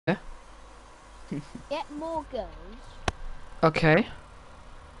Get more girls Okay.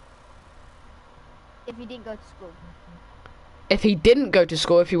 if you didn't go to school. If he didn't go to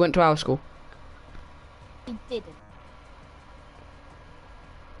school, if he went to our school. He didn't.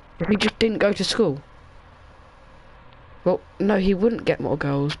 If he just didn't go to school. Well, no, he wouldn't get more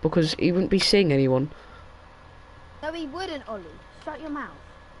girls because he wouldn't be seeing anyone. No, he wouldn't, Ollie. Shut your mouth.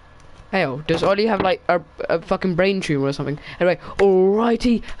 Hell, does Ollie have like a fucking brain tumor or something? Anyway,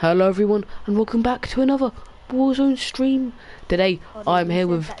 alrighty, hello everyone, and welcome back to another Warzone stream. Today, Ollie, I'm you here said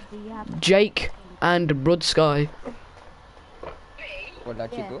with that, do you have- Jake and Broad Sky. Hola, Yeah.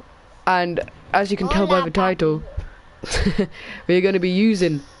 chico. And as you can tell by Hola, the title, we're going to be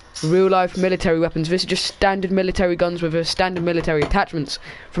using real life military weapons. This is just standard military guns with standard military attachments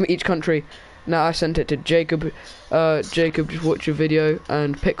from each country. Now I sent it to Jacob. Jacob, just watch your video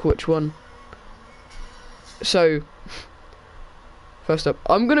and pick which one. So, first up,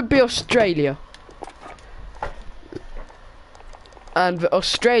 I'm gonna be Australia, and the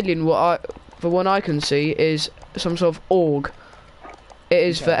Australian, the one I can see is some sort of AUG. It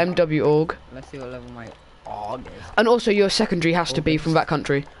is the Okay. MW AUG, Let's see what level my AUG is. and also your secondary has to be from that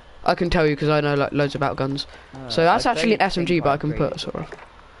country. I can tell you because I know like loads about guns. So that's I actually an don't SMG, think but I I can agree. put sort of.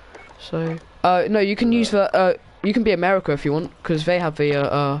 So, no, you can use the. You can be America if you want, because they have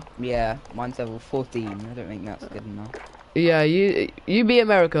the. Yeah, mine's level 14. I don't think that's good enough. Yeah, you be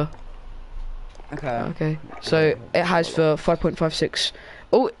America. Okay. Okay. So it has the 5.56.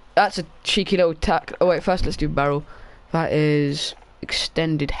 Oh, that's a cheeky little tack. Oh wait, first let's do barrel. That is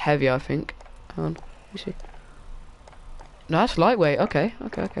extended heavy, I think. Hang on, let me see. No, that's lightweight. Okay.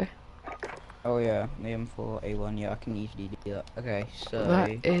 Oh yeah, the M4A1. Yeah, I can easily do that. Okay, so. That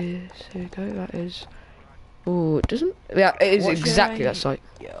is. Here we go. That is. Oh, it doesn't. Yeah, it is What should exactly I- that sight.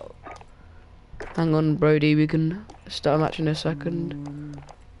 Yo. Hang on, Brody. We can start a match in a second.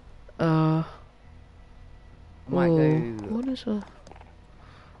 I might Oh, go. what is a?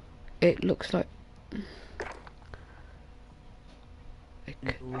 It looks like.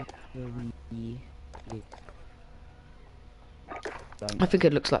 I think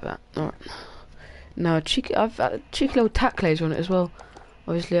it looks like that. Alright. Now, cheeky. I've got a cheeky little tack laser on it as well.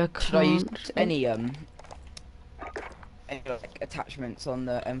 Obviously, I can't. Should I use any like attachments on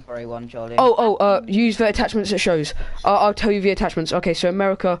the M4A1, Charlie? Use the attachments it shows. I'll tell you the attachments. Okay, so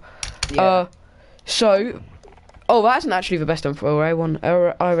America. Yeah. So. Oh, that isn't actually the best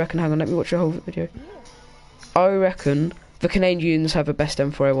M4A1. I reckon. Hang on, let me watch the whole video. I reckon the Canadians have the best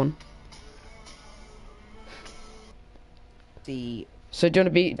M4A1. The So do you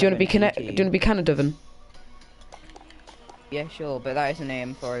want to be Canada then? yeah, sure, but that isn't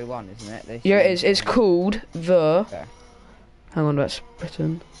an M4A1, isn't it? This Yeah, it is. It's called the. Okay. Hang on, that's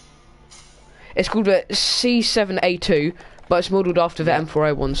Britain. It's called the C7A2, but it's modelled after the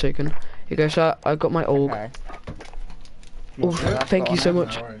M4A1, so you can. Here you go, so I got my AUG. Okay. Oh, That's thank you got so an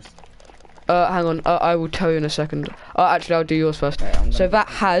much. No worries. Hang on, I will tell you in a second. Actually, I'll do yours first. Okay, I'm So gonna- that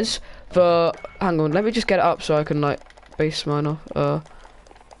has the. Hang on, let me just get it up so I can like base mine off. There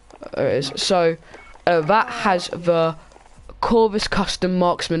it is. So that has the Corvus Custom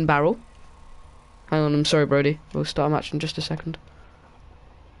Marksman barrel. Hang on, I'm sorry, Brody. We'll start a match in just a second.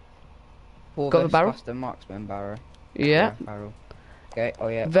 Got the Corvus barrel? Custom Marksman barrel. Yeah. Barrel. Okay. Oh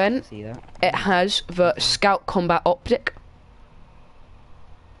yeah. Then I see that. it has the Scout Combat Optic.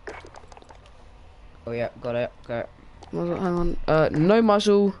 Oh yeah. Got it. Okay. Hang on. No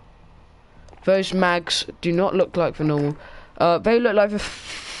muzzle. Those mags do not look like the normal. They look like the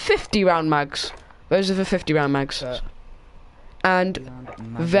 50 round mags. Those are the 50 round mags. Okay. And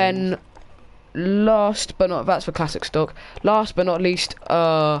then last but not, that's for classic stock. Last but not least,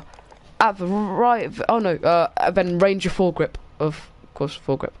 at the right. Oh no. Then Ranger foregrip, of course,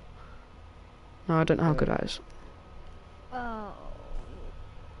 foregrip. No, I don't know how good that is. Oh.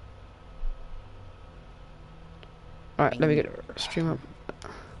 Alright, let me get stream up.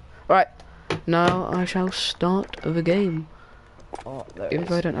 Alright, now I shall start the game. Oh, there Even it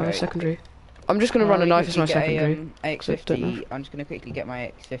though I is. don't have a Right. secondary. I'm just gonna run a Let me knife as my quickly get secondary. A, I don't know. X50. I'm just gonna quickly get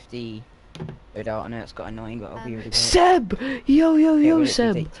my X50 load out. I know it's got annoying, but I'll be really good. Seb! Yo, It yo, will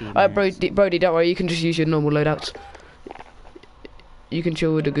Seb! take 2 Alright, minutes. Brody, don't worry, you can just use your normal loadouts. You can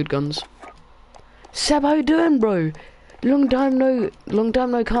chill with the good guns. Seb, how you doing, bro? Long time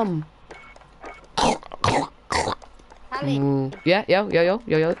no come. Hallie, Ooh. Yeah, yo.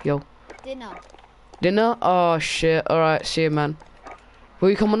 dinner. Dinner? Oh shit, alright, see you, man. Will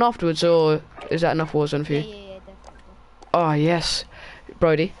you come on afterwards, or is that enough Warzone for Yeah, you? definitely. Oh yes,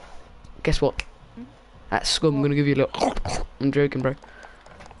 Brody. Guess what? That scum. I'm gonna give you a little. I'm joking, bro.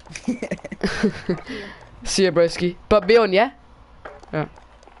 See ya, broski. But be on, yeah. Yeah,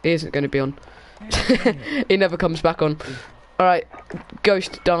 he isn't gonna be on. He never comes back on. Alright,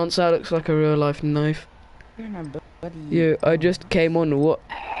 ghost dancer looks like a real life knife. Yeah, I just came on. What?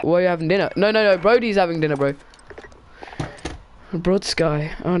 Why are you having dinner? No, Brody's having dinner, bro. Broad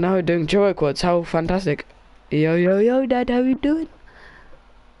Sky. Oh, now we're doing Joe quads. How fantastic. Yo, Dad, how you doing?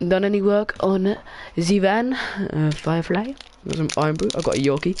 Done any work on Zivan? Firefly? Got some iron brew. I got a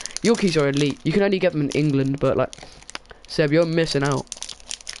Yorkie. Yorkies are elite. You can only get them in England, but like, Seb, you're missing out.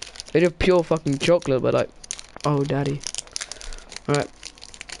 They have pure fucking chocolate, but like, oh, daddy. Alright.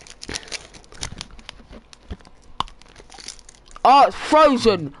 Oh, it's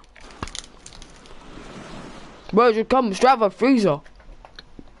frozen! Where's it come straight out of a freezer?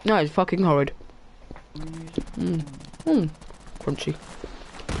 No, it's fucking horrid. Crunchy.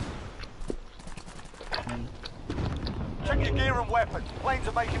 Check your gear and weapons. Planes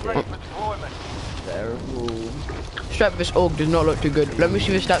are making ready for deployment. Terrible. Strap this AUG does not look too good. Let me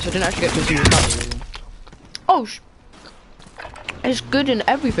see the stats. I didn't actually get to see the stats. Oh, it's good in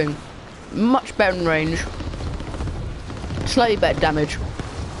everything. Much better in range. Slightly better damage.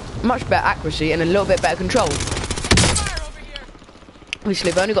 Much better accuracy and a little bit better control.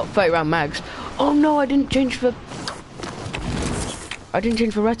 Obviously, I've only got 30 round mags. Oh no, I didn't change for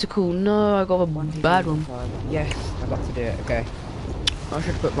reticle. No, I got a bad one. Yes, I got to do it. Okay. I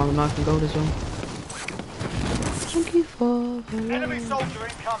should put my knife and gold as well. Thank you for the Enemy soldier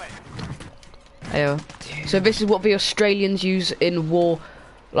incoming. yeah. So this is what the Australians use in war,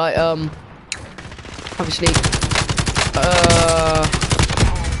 like obviously,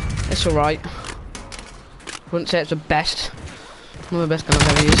 it's alright. Wouldn't say it's the best. Not the best gun I've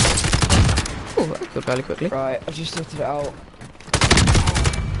ever used. Oh, that got fairly quickly. Right, I just sorted it out.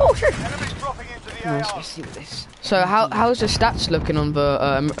 Oh shit! Enemies dropping into the Nice. AR. Let's see what this. So how's the stats looking on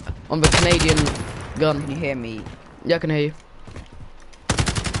the Canadian gun? Can you hear me? Yeah, I can hear you.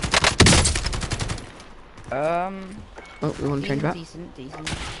 Oh, we want to change that. Decent.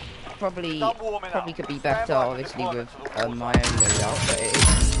 Probably Start warming up. could be Stand better, by for obviously, deployment with to the war my zone. own loadout, but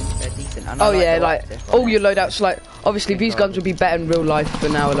they're decent. And I Oh yeah, the like optics on all it. your loadouts, like obviously these guns would be better in real life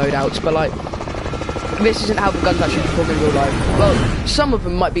than our loadouts, but like this isn't how the guns actually perform in real life. Well, some of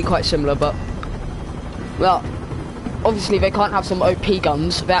them might be quite similar, but well, obviously they can't have some OP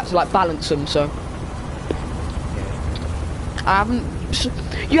guns. They have to like balance them. So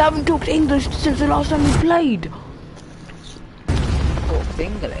you haven't talked English since the last time we played. Talked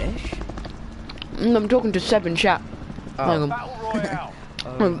English. I'm talking to Seb chat. Oh. Hang on. Battle Royale.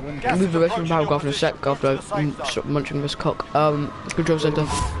 I'll move the rest of the paragraph in a sec after I stop munching this cock. Control center.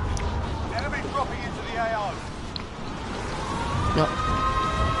 Enemy dropping into the AO. No.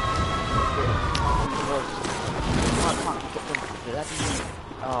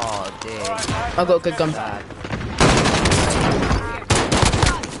 Oh dear. Alright, mate. I got a good gun. Bad.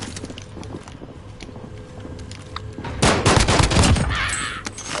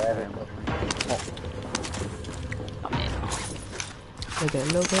 Okay, a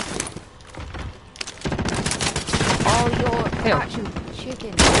little bit. Oh, your Hell. actual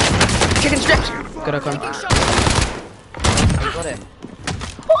chicken. Chicken strips! Good icon. Oh, you got him.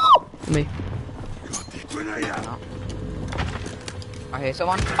 Me. I hear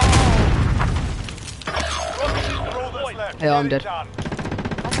someone. Yeah, I'm dead. Done.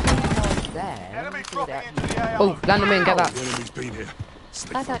 There. Enemy dropping into the AO. Oh, land on me and get that.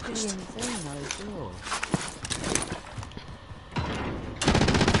 That's actually insane, though, sure.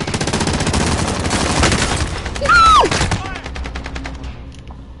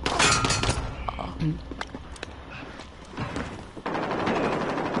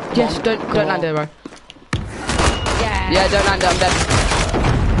 Yes, don't land there, bro. Yeah, don't land there, I'm dead.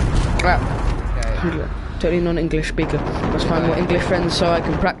 Right. Okay. Totally non-English speaker. Must find more English friends so I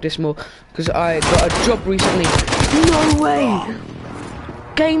can practice more. Because I got a job recently. No way!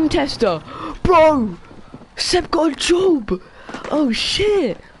 Game tester! Bro! Seb got a job! Oh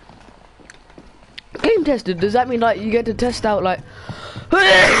shit! Game tester, does that mean like you get to test out like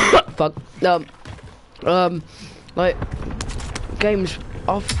fuck. Like games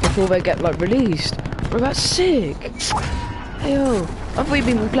off before they get like released? Bro, that's sick! Hey yo, have we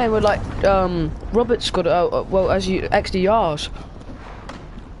been playing with like Robert's got well as you XDRs?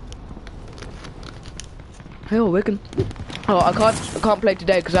 Hey yo, Wigan. Oh, I can't play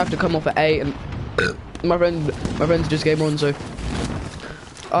today because I have to come off at 8 and my friends just came on, so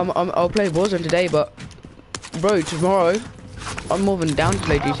I'll play Warzone today, but bro, tomorrow I'm more than down to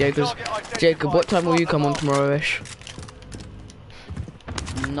play GTA because Jacob, what time will you come on tomorrow-ish?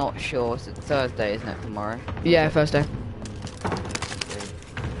 Not sure. It's Thursday, isn't it, tomorrow? Yeah, Thursday.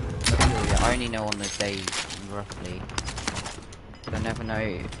 I only know on the day, roughly. I never know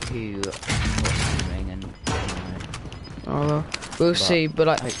what's doing and. Oh well, we'll see. But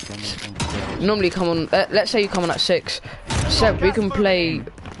like, normally come on. Let's say you come on at 6. So we can play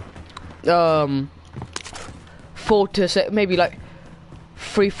 4 to 6, maybe like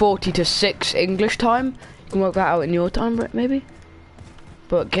 3:40 to 6 English time. You can work that out in your time, maybe.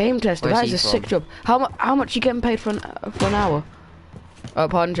 But game tester, that is a sick job. How much you getting paid for an hour?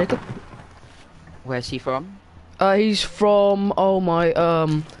 Pardon, Jacob. Where's he from? He's from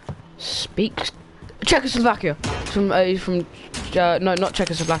Czechoslovakia. He's from no, not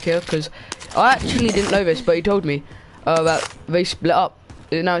Czechoslovakia, because I actually didn't know this, but he told me that they split up.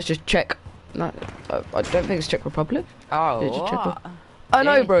 Now it's just Czech. No, I don't think it's Czech Republic. Oh, I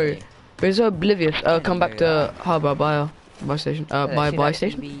know, bro. It's oblivious. Come back to Harbour by buy station. Buy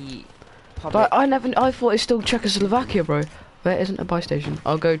station. But I thought it's still Czechoslovakia, bro. There isn't a buy station.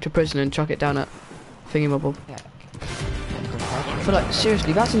 I'll go to prison and chuck it down at Thingy-mobile. Yeah. But like,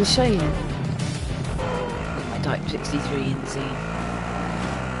 seriously, that's insane. My type 63 insane.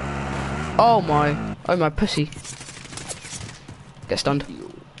 Oh my pussy. Get stunned.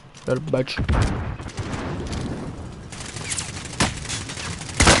 Little bitch.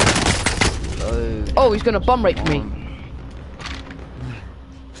 Oh, he's gonna bomb rape me.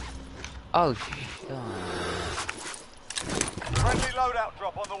 Oh, Friendly loadout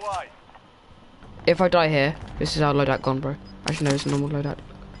drop on the way. If I die here, this is our loadout gone, bro. Actually, no, it's a normal loadout.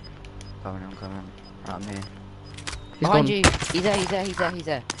 I'm coming. Right, I'm here. He's Behind gone. you! He's there.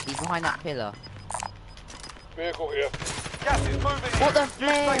 He's behind that pillar. Vehicle here. Gas is moving. What the Safe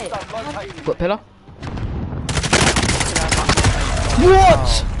flip? zone located. What pillar?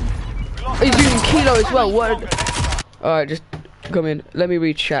 What? He's using kilo as well. What? Alright, just come in. Let me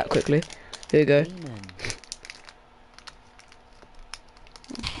read chat quickly. Here you go.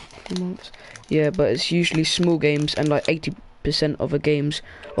 Yeah, but it's usually small games, and like 80% of the games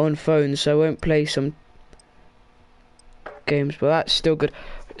on phones, so I won't play some games, but that's still good.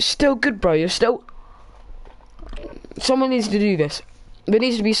 Still good, bro. You're still... Someone needs to do this. There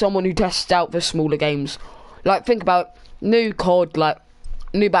needs to be someone who tests out the smaller games. Like, think about new COD, like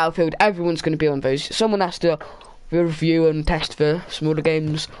new Battlefield. Everyone's going to be on those. Someone has to review and test the smaller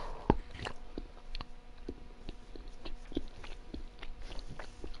games.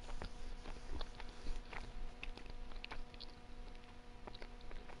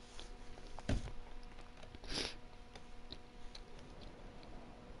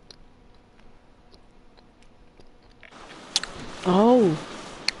 Oh,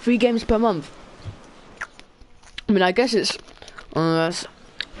 3 games per month. I mean, I guess it's Enemy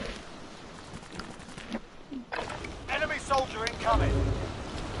soldier incoming.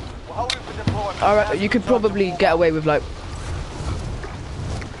 We're holding for deployment. alright. You could probably get away with like.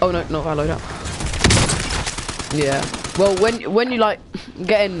 Oh no, not that loadout. Yeah. Well, when you like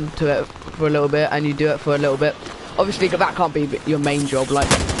get into it for a little bit and you do it for a little bit, obviously that can't be your main job. Like,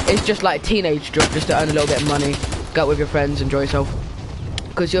 it's just like a teenage job, just to earn a little bit of money. Go out with your friends, enjoy yourself.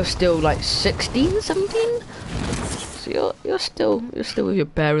 Because you're still like 16, 17? So you're still with your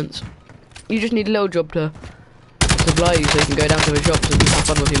parents. You just need a little job to supply you so you can go down to the shops and have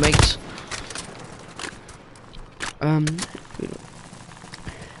fun with your mates.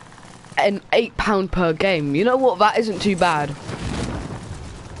 And £8 per game. You know what? That isn't too bad.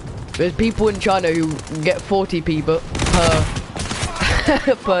 There's people in China who get 40p but per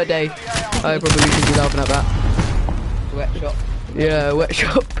per day. I probably should be laughing at that. Wet shop. Yeah, wet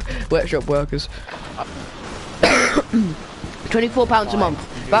shop workers. £24 a month.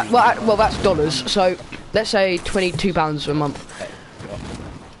 Well, that's dollars. So let's say £22 a month.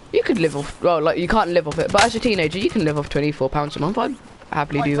 You could live off. Well, like you can't live off it, but as a teenager, you can live off £24 a month. I'd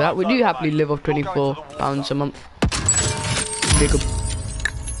happily do that. We do happily live off £24 a month. Jacob.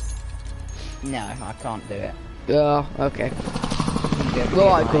 No, I can't do it. Yeah. Okay.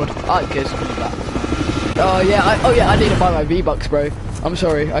 Well, I could. Oh yeah. I need to buy my V-Bucks, bro. I'm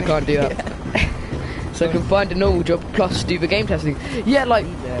sorry, I can't do that. So I can find a normal job plus do the game testing. Yeah, like.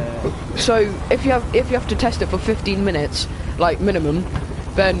 So if you have to test it for 15 minutes, like minimum,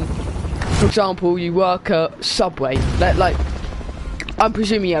 then, for example, you work at Subway. Like, I'm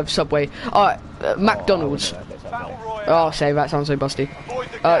presuming you have Subway. McDonald's. Oh, say that sounds so busty.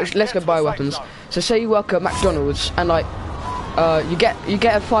 Let's go buy weapons. So say you work at McDonald's and like, you get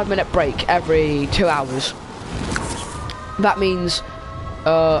a 5-minute break every 2 hours. That means,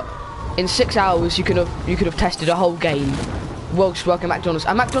 in 6 hours you could have tested a whole game whilst working at McDonald's.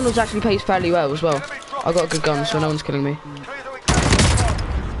 And McDonald's actually pays fairly well as well. I got a good gun, so no one's killing me.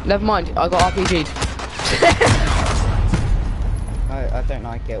 Never mind, I got RPG'd. I don't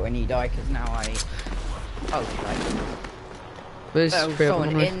like it when you die, because now I... Oh, right. There's Oh, 3 of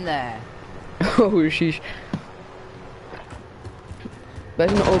someone them. in there. Oh, sheesh. But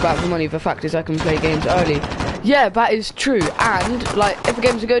it's not all about the money. The fact is I can play games early. Yeah, that is true. And, like, if the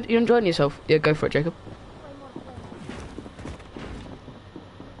games are good, you're enjoying yourself. Yeah, go for it, Jacob.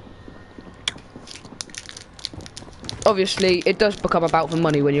 Obviously, it does become about the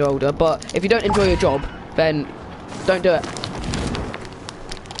money when you're older, but if you don't enjoy your job, then don't do it.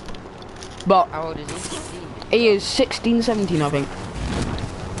 But How old is he? 16? he is 16, 17, I think.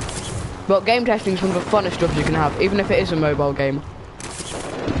 But game testing is one of the funnest jobs you can have, even if it is a mobile game.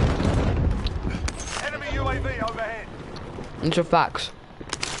 Enemy UAV overhead. It's a facts.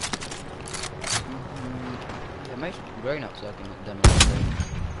 Yeah, most grown-ups work in McDonald's.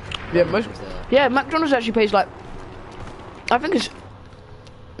 Yeah, most. Yeah, McDonald's actually pays like, I think it's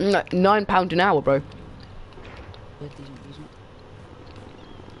like £9 an hour, bro.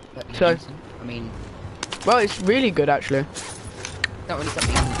 So, I mean, well, it's really good actually. it's not really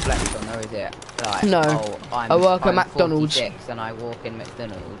something you can flex on, though, is it? Like, No. oh, I work at I'm McDonald's. 46 and I walk in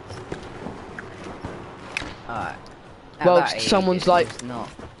McDonald's. Alright. At Well, that age, someone's it's like- just not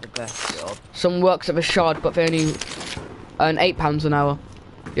the best job. Someone works at the Shard, but they only earn £8 an hour.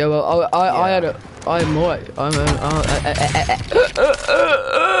 Yeah, well, I had a, I'm alright. I'm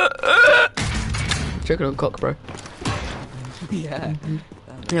chicken on cock, bro. Yeah.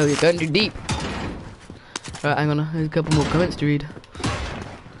 Yo, you're going too deep. Right, hang on, there's a couple more comments to read.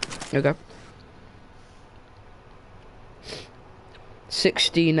 Okay.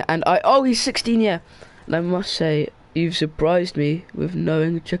 16, and oh, he's 16, yeah. And I must say, you've surprised me with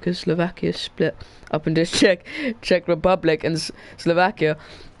knowing Czechoslovakia split up into Czech Republic and Slovakia.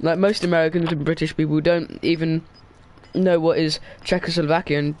 Like most Americans and British people don't even know what is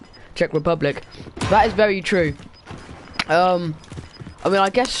Czechoslovakia and Czech Republic. That is very true. I mean, I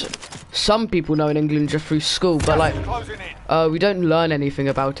guess some people know in England just through school, but like, we don't learn anything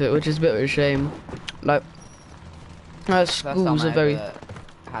about it, which is a bit of a shame. Like, schools are very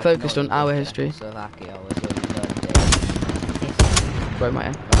focused on our history. Slovakia was only Bro,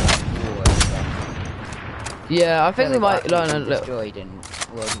 my yeah, I think we might learn a little. Destroyed in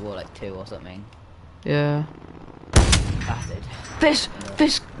World War like 2 or something. Yeah. Acid.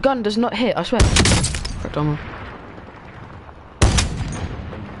 This gun does not hit. I swear.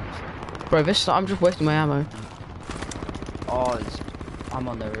 Bro, this I'm just wasting my ammo. Oh, I'm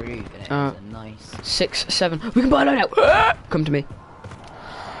on the roof and it's a nice 6, 7. We can buy a loadout. Come to me.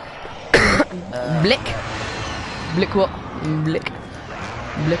 Blick. Blick what? Blick.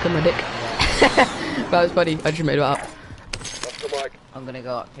 Blick on my dick. That was funny. I just made it up. I'm gonna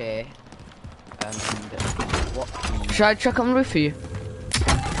go up here and what? Should I check on the roof for you?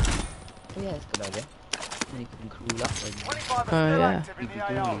 Oh yeah, that's a good idea. Then you can crawl up with Oh yeah. creepy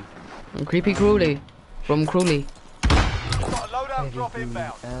crawly. Creepy Crawly. From Crawley. Got a loadout drop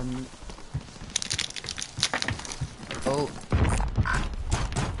inbound.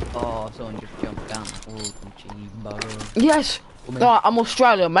 Oh, someone just jumped down. Oh, cheeseburger. Yes. Alright, I'm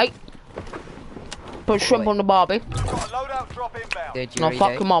Australian, mate. Put shrimp on the barbie. Got a loadout drop inbound. Did you No, read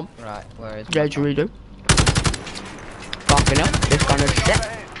fuck it? him on. Right, where is Yeah, my you do. Fucking hell. This kind of shit.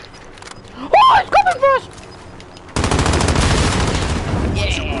 Overhead. Oh, it's coming for us!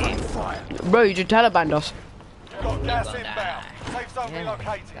 Bro, you just Talibaned us. Got gas inbound. Safe zone Yeah,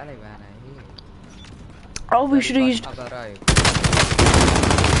 relocated. Taliban are here. Oh, we should have used. I've arrived.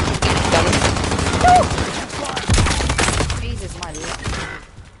 Jesus, my lag.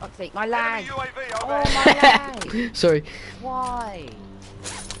 Fuck's sake, my lag. Enemy UAV Oh, overhead. my lag. Sorry. Why?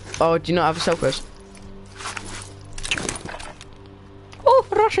 Oh, do you not have a self res? Oh,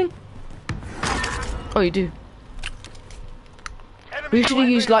 Russian. Oh, you do. Enemy We should have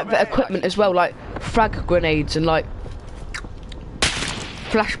UAV used like the overhead. equipment as well, like frag grenades and like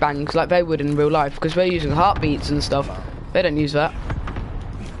flashbangs, like they would in real life, because we're using heartbeats and stuff. They don't use that.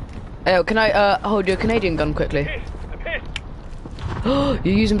 Hey, can I hold your Canadian gun quickly? You're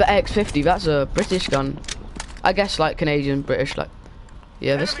using the AX-50. That's a British gun. I guess like Canadian, British, like.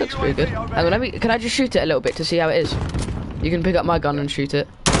 Yeah, this looks pretty good. Hang on, can I just shoot it a little bit to see how it is? You can pick up my gun and shoot it.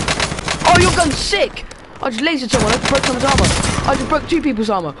 Oh, your gun's sick! I just lasered someone. I just broke someone's armor. I just broke 2 people's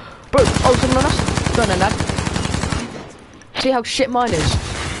armor. Bro, oh, someone on us? Go on then, lad. See how shit mine is.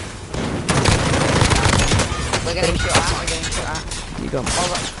 We're getting shot at. We're getting shot at. You go.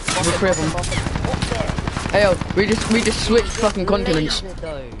 Oh, There's 3 of them. Hey, yo, we just switched fucking continents. Laser,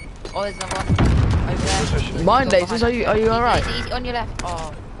 though. Oh, there's another one. Over there. Mine lasers, are you alright? Easy, on your left.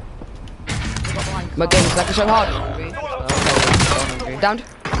 Oh. We got behind. My game's like so hard. Oh, Downed.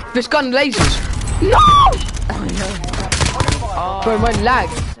 This gun lasers. No! no. Bro, my lag.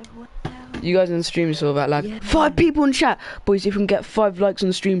 You guys in the stream saw that lag. Yeah. 5 people in chat. Boys, if we can get 5 likes on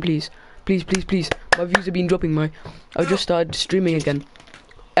the stream, please. Please, please, please. My views have been dropping, I've just started streaming again.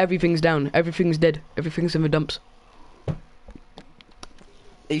 Everything's down. Everything's dead. Everything's in the dumps. Are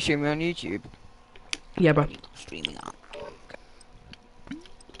you streaming on YouTube? Yeah, bro. Streaming up.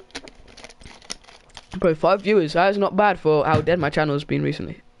 Bro, 5 viewers. That is not bad for how dead my channel has been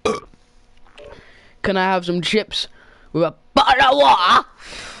recently. Can I have some chips with a bottle of water?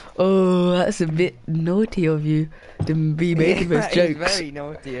 Oh, that's a bit naughty of you to be making those jokes. Very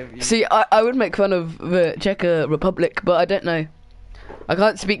naughty of you. See, I would make fun of the Czech Republic, but I don't know. I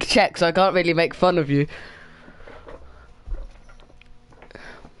can't speak Czech, so I can't really make fun of you.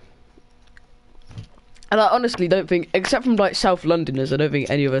 And I honestly don't think, except from like South Londoners, I don't think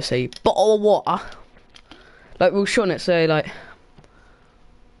any of us say bottle of water. Like, we'll shorten it, say like,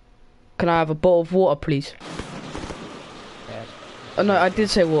 can I have a bottle of water, please? Oh no, I did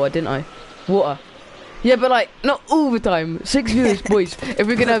say water, didn't I? Water. Yeah, but like, not all the time. 6 viewers, boys. If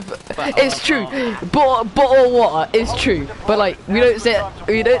we can have, it's true. Bottle of water is true. But like, we don't say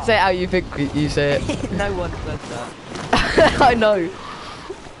it how you think you say it. No one says that. I know.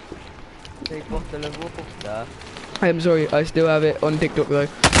 A bottle of water. I am sorry. I still have it on TikTok though.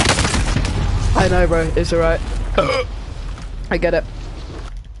 I know, bro. It's alright. I get it.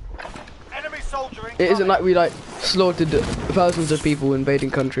 Enemy soldier It isn't like we like slaughtered thousands of people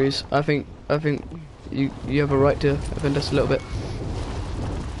invading countries. I think you have a right to offend us a little bit.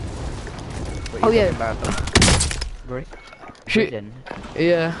 What Oh, are you yeah. talking about? Britain.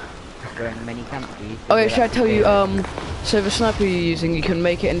 Yeah. Going to many countries. Oh yeah, should I tell you, so the sniper you're using, you can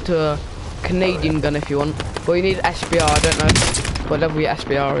make it into a Canadian gun if you want. Well, you need SBR, I don't know what level your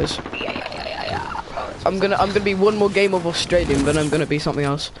SBR is. I'm gonna be one more game of Australian, then I'm gonna be something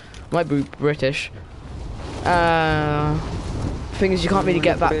else. Might be British. Thing is, you can't really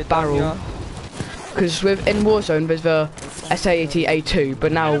get that barrel. Because in Warzone there's the SA-80 A2,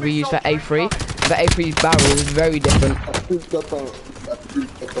 but now we use the A3. The A3 barrel is very different.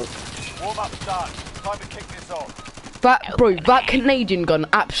 Warm up done. Time to kick this off. That Canadian gun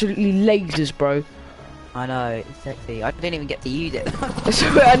absolutely lasers, bro. I know, it's sexy. I didn't even get to use it. So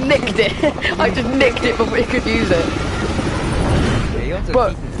I nicked it. I just nicked it before you could use it. Yeah, you're so Bro,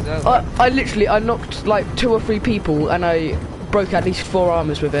 decent as well. I knocked like 2 or 3 people and I broke at least 4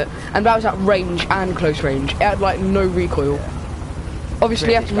 armors with it. And that was at range and close range. It had like no recoil. Obviously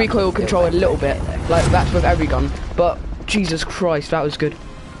you have to recoil control a little bit. Like that's with every gun. But Jesus Christ, that was good.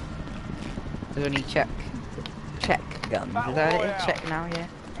 There's only Czech guns. Is that it? Czech now, yeah?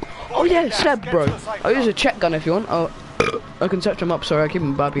 Oh yeah, Seb, bro. I'll use a Czech gun if you want. Oh, I can search them up. Sorry, I keep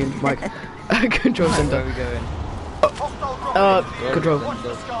them Babby and Mike. Control Where center. are we going? Control. Watch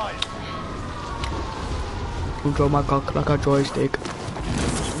the skies. Control my cock like a joystick.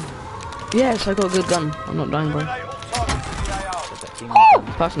 Yes, I got a good gun. I'm not dying, bro. Eliminate all targets in the AO.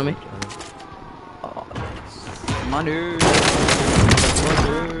 Passing on me. Manu!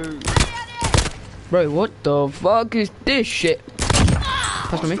 Bro, what the fuck is this shit?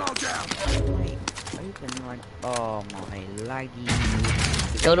 Passing on me. Oh my laggy.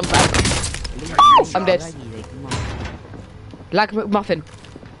 Killed him back. I'm dead. Lag McMuffin.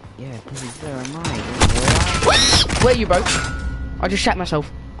 Yeah, because he's so annoying. Where are you, bro? I just shat myself.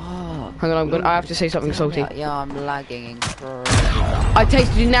 Oh, Hang on, I have to say something salty. yeah, I'm lagging incredible. I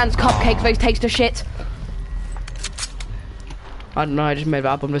tasted your nan's cupcakes, those taste of shit. I don't know, I just made that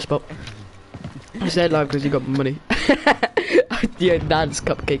up on the spot. I said live because you got money. Your nan's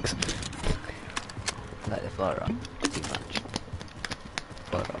cupcakes. Like the fire on. Too much.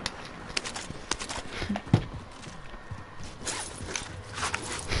 Fire on.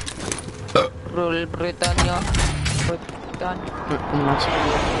 Rule Britannia.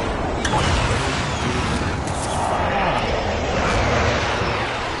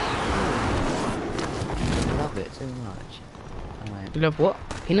 Love it so much. You love what?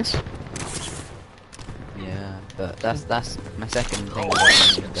 Penis? Yeah, but that's my second thing.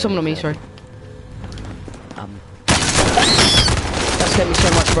 Someone on me, sorry. That scared me so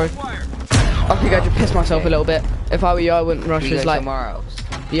much, bro. I think I just pissed myself a little bit. If I were you, I wouldn't rush. It's like, somewhere else.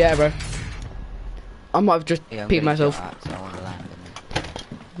 yeah, bro. I might have just Yeah, I'm peed gonna myself. get that, so I wanna land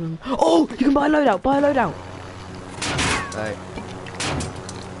in Oh, you can buy a loadout. Buy a loadout. it. Right.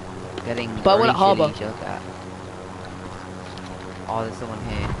 Getting But I want very a harbour. shitty look at. Oh, there's someone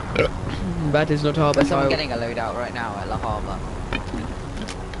here. That is not harbour. There's someone getting a loadout right now at La Harbour.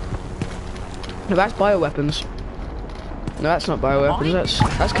 No, that's bioweapons. No, that's not bioweapons.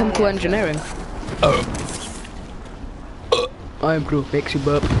 That's chemical engineering. I am Groove. Makes you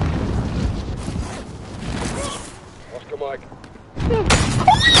burp. Oscar Mike.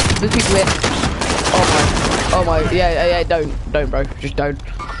 There's people to it. Oh my, yeah, don't, bro, just don't.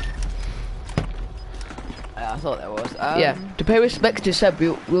 I thought there was. Yeah, to pay respect to Seb,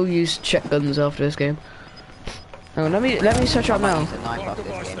 we'll use check guns after this game. Hang on, let me search out now.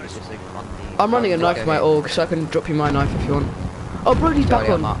 I'm running a knife for my org, so I can drop you my knife if you want. Oh, Brody's back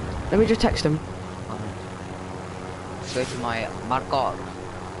on. Let me just text him. Go to my Margot.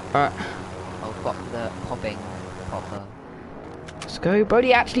 Alright. I'll pop the popping. Let's go.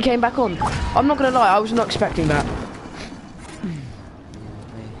 Brody actually came back on. I'm not gonna lie, I was not expecting that.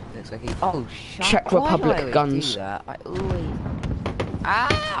 Looks like he. Oh, shut. Czech Republic guns. I always.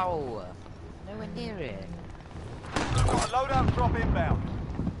 Ow! Nowhere near it. Loadout drop inbound.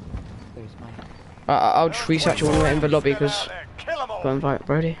 Where's my? I'll just research it when we're in the lobby because go invite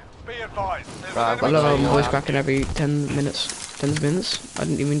Brody. Be advised. I love voice cracking every 10 minutes. 10 minutes? I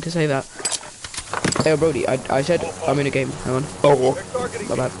didn't even mean to say that. Hey Brody, I said I'm in a game. Hang on. Oh,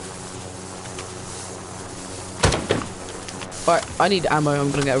 my bad. Alright, I need ammo. I'm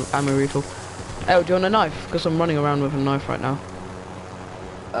gonna get an ammo refill. Oh, do you want a knife? Because I'm running around with a knife right now.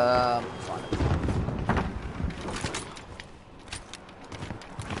 Fine.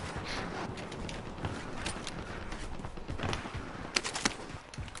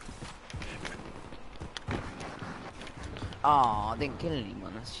 Oh, I didn't kill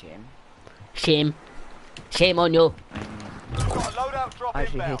anyone, that's a shame. Shame on you. Loadout drop I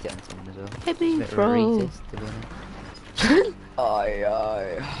actually inbound. hate it on someone as well. Hit me, It's a bit bro. racist, to be honest.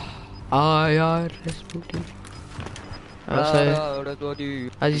 Aye, Rasputin.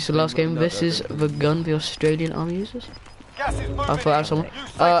 As you saw last game, this is the gun the Australian army uses. Gas is moving I thought that was someone. in. New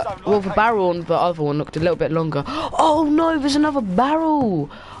safe zone Well, the located. barrel on the other one looked a little bit longer. Oh no, there's another barrel!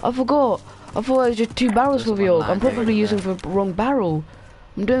 I forgot. I thought it was just 2 barrels for the org. I'm probably using the wrong barrel.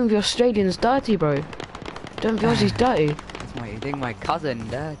 I'm doing the Australians dirty, bro. Doing the Aussies dirty. That's why you're doing my cousin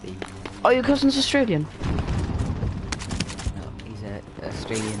dirty. Oh, your cousin's Australian? No, he's an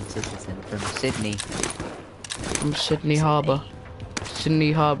Australian citizen from Sydney. From Sydney Harbour.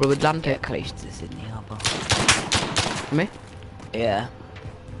 Sydney Harbour, Atlantic. Close to Sydney Harbour. Me? Yeah.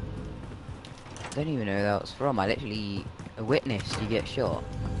 I don't even know where that was from. I literally witnessed you get shot.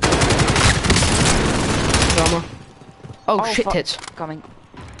 Drama. Oh, shit fuck. tits. Coming.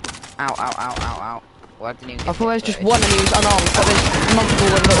 Ow, ow, ow, ow, ow. Well, I didn't even I thought there was just one and he was unarmed, but there's multiple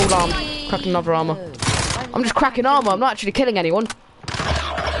and they're all armed. Cracking another armour. I'm just cracking armour, I'm not actually killing anyone. You're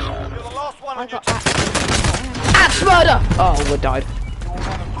the last one on your team. Axe murder! Oh, we died.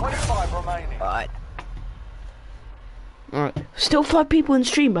 25 remaining. Right. Alright. Still 5 people in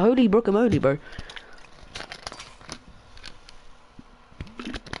stream, but holy brookamoly, bro.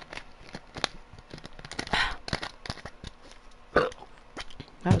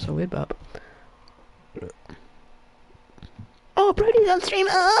 That was a weird burp. Oh, Brody's on stream.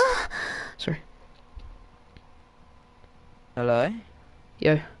 Sorry. Hello?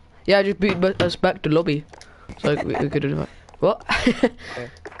 Yo. Yeah, I just booted us back to lobby. So we could invite. What?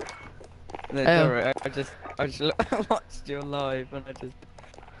 No, sorry, I just watched your live and I just...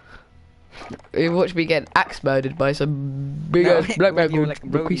 You watched me get axe murdered by some big No, ass black man you were called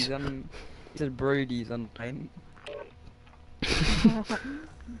like Brody's. Brody's on... It said Brody's online.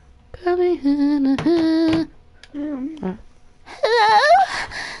 Hello?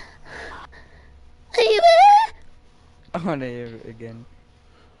 Are you there? I wanna hear it again.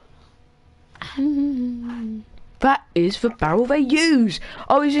 That is the barrel they use.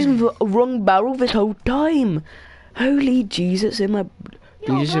 I was using the wrong barrel this whole time. Holy Jesus in my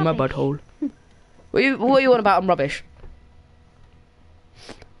Jesus in my butthole. What are you on about? I'm rubbish.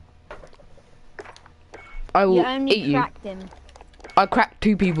 I will You only eat you. cracked him. I cracked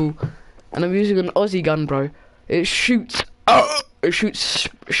 2 people, and I'm using an Aussie gun, bro. It shoots. It shoots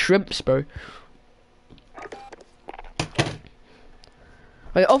shrimps, bro.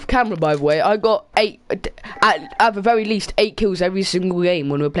 Like, off camera, by the way, I got 8, at the very least 8 kills every single game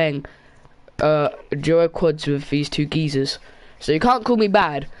when we're playing duo quads with these 2 geezers. So you can't call me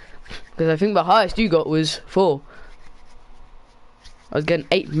bad, because I think the highest you got was 4. I was getting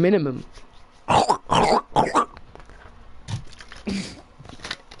 8 minimum.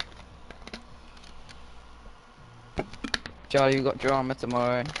 Charlie, you got drama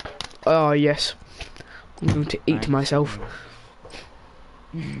tomorrow. Oh yes, I'm going to eat myself.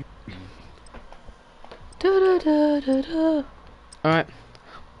 Alright,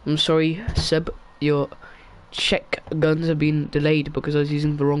 I'm sorry Seb, your Czech guns have been delayed because I was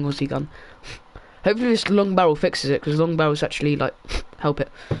using the wrong Aussie gun. Hopefully this long barrel fixes it, because long barrels actually like help it.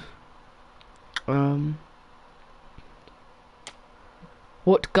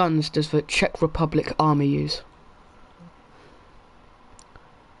 What guns does the Czech Republic army use?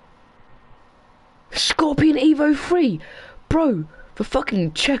 Scorpion Evo 3! Bro, the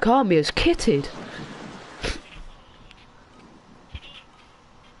fucking Czech army is kitted.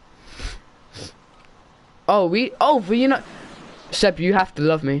 You know, Seb, you have to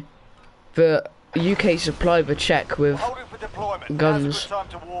love me. The UK supplied the Czech with Holding for deployment. guns. Now's a good time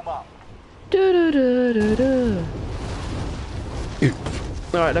to warm up.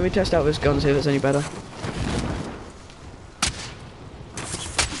 Alright, let me test out this gun, see if it's any better.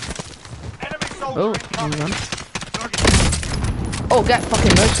 Enemy soldier Oh, incoming. hang on. Oh, get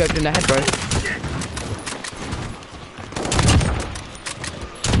fucking no-scoped in the head, bro.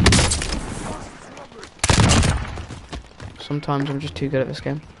 Sometimes I'm just too good at this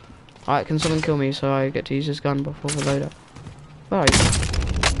game. Alright, can someone kill me so I get to use this gun before the loadout? Where are you?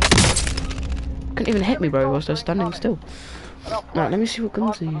 Couldn't even hit me, bro, whilst I was standing still. Alright, let me see what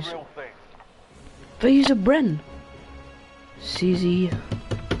guns they use. They use a Bren. CZ.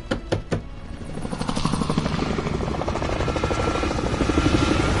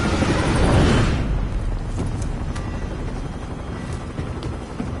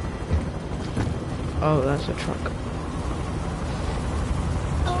 Oh, that's a truck.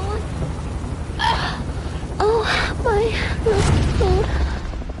 Oh my Lord.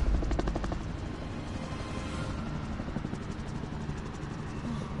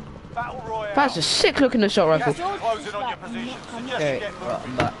 Battle Royale. That's a sick looking assault rifle. Gas is closing on your position. Suggest Okay, you get right, moving.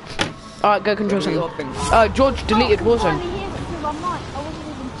 I'm back. Alright, go control What are we something. hoping? George deleted Warzone. I wasn't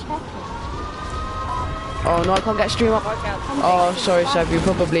even checking. Oh no, I can't get stream up. Oh, sorry, Seb, you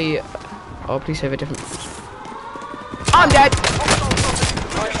probably... Oh, please save a different... I'm dead!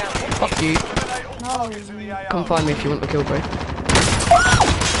 Fuck you. Eliminate all targets in the AO. Come find me if you want the kill, bro.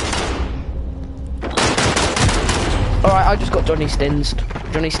 Alright, I just got Johnny Stinsed.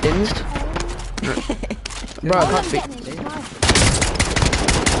 Johnny Stinsed? Bro, I can't speak.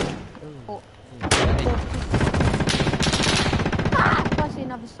 If I see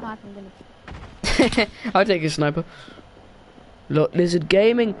another sniper, I'm gonna I'll take a sniper. Look, Lizard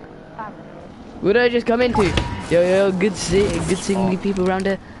Gaming. What did I just come into? Yo, good seeing you people around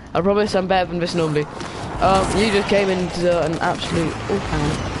here. I promise I'm better than this normally. You just came into an absolute... Oh, hang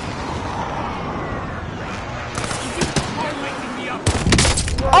on.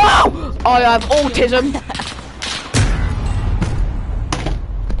 Oh! I have autism!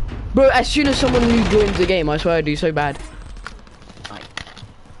 Bro, as soon as someone new joins the game, I swear I do so bad.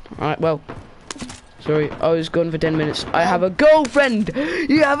 Alright, well. Sorry, I was gone for 10 minutes. I have a girlfriend!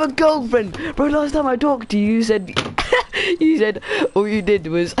 You have a girlfriend! Bro, last time I talked to you, you said... you said all you did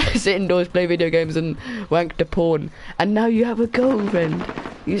was sit indoors, play video games and wank to porn. And now you have a girlfriend.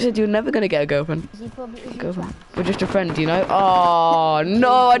 You said you're never gonna get a girlfriend. Girlfriend. We're just a friend, you know? Oh,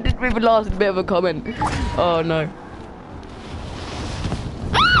 no, I didn't read the last bit of a comment. Oh, no.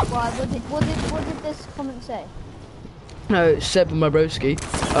 Why? What did this comment say? No, it's Seb and my broski.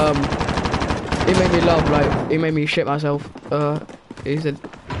 He made me laugh, like, he made me shit myself. He said,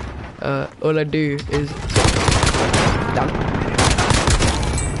 all I do is... Damn. Yeah.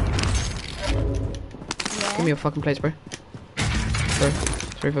 Give me your fucking place, bro.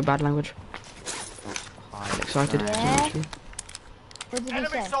 Sorry for bad language. Excited. Yeah. What did he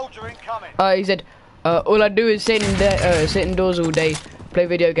Enemy say? soldier incoming. He said, all I do is sit indoors all day, play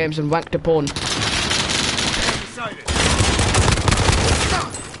video games and wank to porn.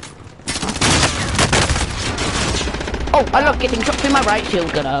 Oh, I love getting shot through my right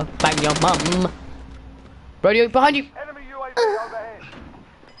shield, gonna bang your mum. Brody, behind you! Enemy UAV overhead.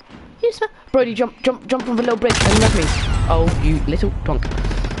 Yes, sir. Brody, jump from the little bridge and left me. Oh, you little twonk.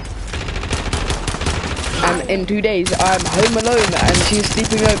 And in 2 days, I'm home alone and she's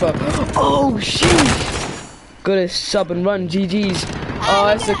sleeping over. Oh, shit! Gotta sub and run, GG's. Oh,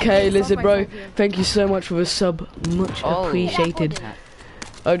 it's okay, Lizard bro. Thank you so much for the sub. Much appreciated.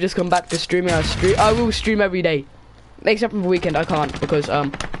 I've just come back to streaming. I will stream every day. Except for the weekend, I can't because,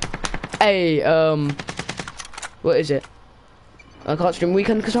 what is it? I can't stream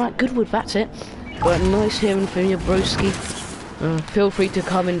weekend because I'm at Goodwood, that's it. But nice hearing from you, broski. Feel free to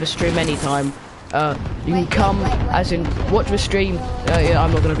come in the stream anytime. You can come, as in, watch the stream. Yeah,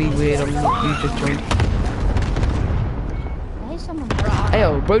 I'm not gonna be weird, you just joined. There's someone. Hey,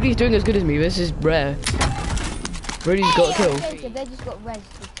 yo, Brody's doing as good as me, this is rare. Brody's got a kill. They just got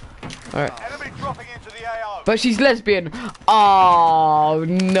rezzed. Alright. Enemy dropping into the AO. But she's lesbian. Oh,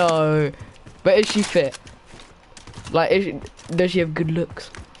 no. But is she fit? Like, does she have good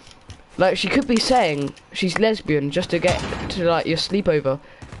looks? Like, she could be saying she's lesbian just to get to, like, your sleepover.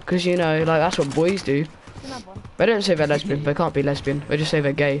 Because, you know, like, that's what boys do. They don't say they're lesbian. They can't be lesbian. They just say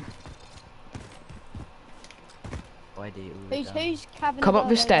they're gay. do it all the time. Who's Kevin? Come up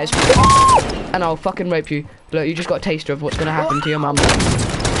the stairs, and I'll fucking rape you. Look, you just got a taster of what's gonna happen to your mum. Lucky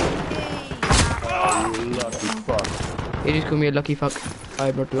fuck. You just call me a lucky fuck.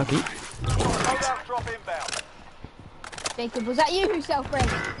 I'm not lucky. Loadout drop inbound. Jacob, was that you who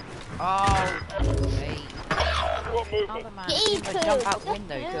self-raped? Oh, hey. What movement? Another man He seems to could. jump out the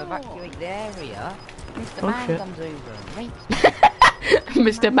window to No. evacuate the area. Mr. Oh, Man shit. comes over and rapes me.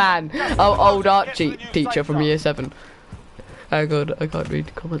 Mr. Man, old Archie teacher from year 7. Oh god, I can't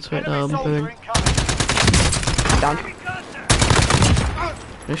read comments right now. I'm Enemy going soldier incoming. down.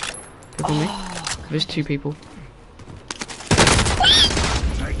 Finished. Good for me. There's 2 people.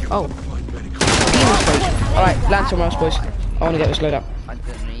 Oh. Alright, land somewhere else, boys. I want to get this load up. I don't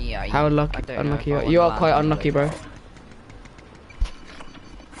know, yeah, How I unlucky don't know you if are. I You wanna are quite land unlucky, on bro. it.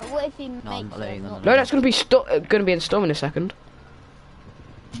 What if he I'm makes not it letting not? them. Loadout's gonna be in storm in a second.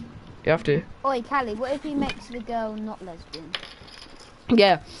 You have to. Oi, Callie, what if he makes the girl not lesbian?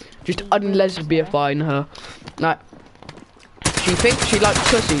 Yeah, just unlesbiifying her. Like, she thinks she likes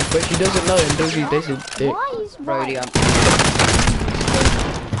pussy, but she doesn't know until she doesn't. Why is Brody, right?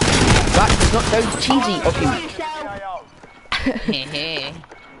 That is not so cheesy of you. CAO.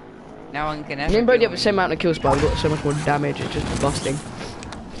 No one can ever. Me and Brody kill have the same me. amount of kills, but we've got so much more damage. It's just busting.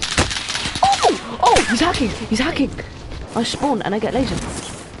 Oh! Oh! He's hacking! He's hacking! I spawn and I get lasered.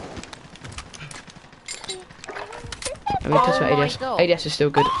 I mean, test for my ADS. God. ADS is still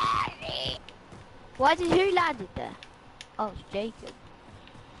good. Who landed there? Oh, it's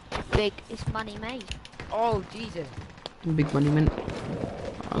Jacob. It's money made. Oh Jesus! Big money mint.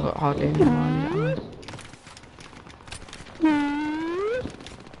 I got hardly any money.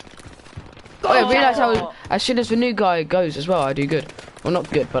 Oh, I realised how as soon as the new guy goes as well, I do good. Well, not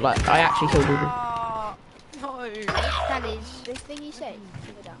good, but like I actually kill people. Oh, no! Callie, is this thing you say?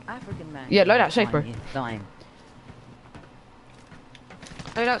 African man. Yeah, loadout safe, bro. Dying.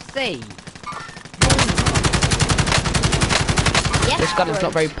 Loadout safe. Yes, This gun is bro.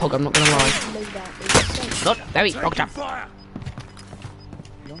 not very pog. I'm not gonna lie. Not very pog.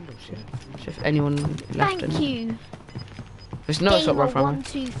 So if anyone left, Thank you, there's no assault rifle ammo.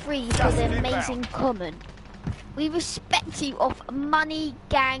 Gamer123 for the amazing comment. We respect you of Money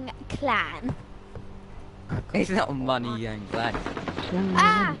Gang Clan. It's not a money young lad.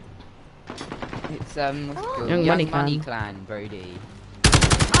 Ah! It's what's it called? Young Young Money Money Clan. Clan, Brody.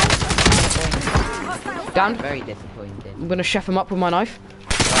 Down. Very disappointing. I'm gonna chef him up with my knife.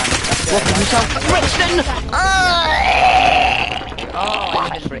 Rocket himself. Brixton! Oh, I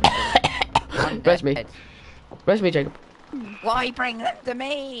need a Brixton. I'm Where's me? dead. Where's me, Jacob? Why bring them to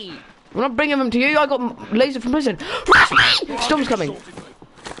me? I'm not bringing them to you. I got laser from prison. Storm's coming.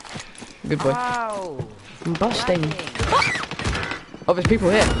 Good boy. Wow. I'm busting. Lagging. Oh, there's people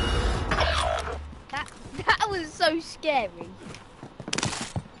here. That was so scary.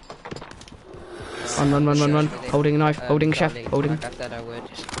 Run, run, run, run, run. Holding a knife. Holding chef. Sadly, Holding. Like I said, I would,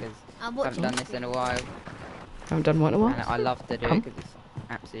 because I'm I haven't watching. done this in a while, Haven't done one in a and while. I love to do Come. it because it's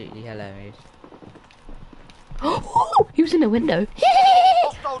absolutely hilarious. Oh, he was in the window.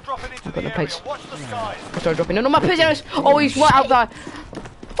 Hostile dropping into got the the area. plates. Watch the skies. I started dropping in on my prisoners. Oh, he's right out there.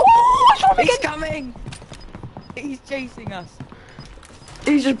 Oh, what's wrong He's again? coming! He's chasing us.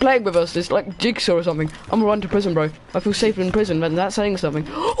 He's just playing with us. It's like Jigsaw or something. I'm gonna run to prison, bro. I feel safer in prison than that saying something.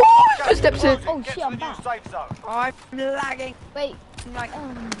 Oh, his footsteps here. Oh, Get shit, to I'm the new back. safe zone. I'm lagging. Wait. I'm like,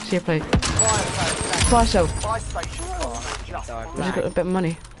 See a plate. Fire Fire cell. station. Just sorry, I just got a bit of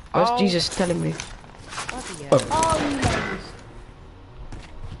money. Where's Oh. Jesus telling me? bloody hell. Oh, you ladies.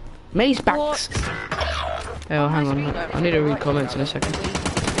 Maze backs. Oh, hang on. I need to read comments in a second.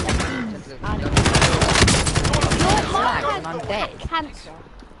 And I'm dead. Cancer.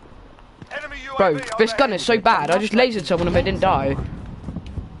 Enemy UAV Bro, this gun overhead. is so bad. I just lasered someone and they didn't die.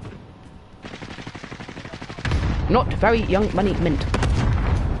 Not very young money mint.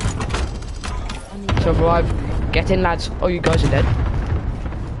 Survive. Get in, lads. Oh, you guys are dead.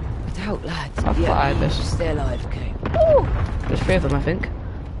 Out, lads. I thought I had this. Stay alive, okay. Ooh. There's 3 of them, I think.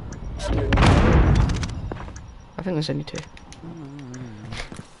 I think there's only 2.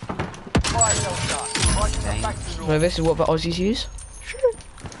 Fire cell shut. Right to the back to So this is what the Aussies use.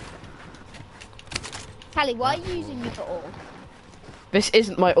 Callie, why are you using your org? This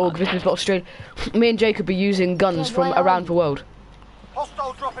isn't my org. This is what Australia. Me and Jacob are using guns Yeah, from why are around you? the world.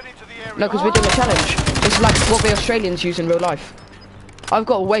 Hostile dropping into the area. No, because we're doing a challenge. It's like what the Australians use in real life. I've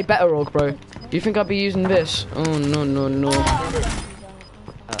got a way better org, bro. You think I'd be using this? Oh no no no!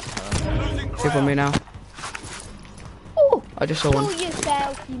 Losing People on me now. Oh, I just saw kill one.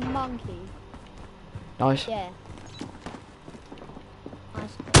 yourself, you monkey. Nice. Yeah.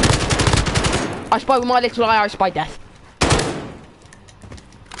 Nice. I spy with my little eye. I spy death.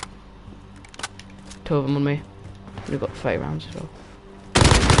 two of them on me. We've got 30 rounds as well.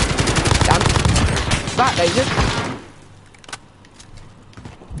 Damn. Back, laser.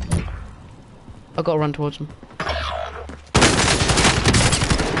 I gotta run towards them.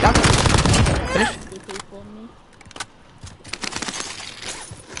 Damn. Finish.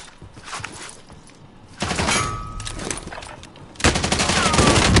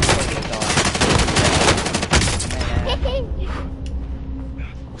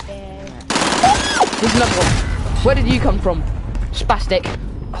 There's another one. Where did you come from? Spastic.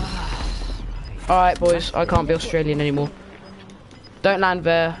 Alright, boys, I can't be Australian anymore. Don't land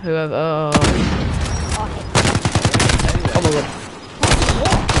there, whoever. Oh my god.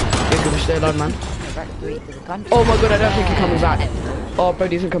 You're gonna stay alive, man. Oh my god, I don't think you're coming back. Oh,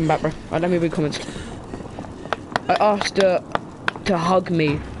 Brody isn't coming back, bro. Alright, let me read comments. I asked her to hug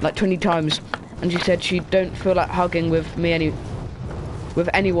me like 20 times, and she said she don't feel like hugging with me with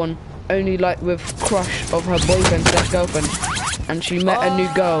anyone. Only like with crush of her boyfriend/girlfriend, and she met a new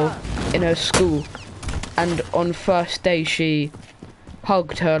girl in her school, and on first day she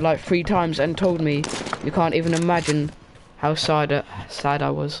hugged her like 3 times and told me you can't even imagine how sad I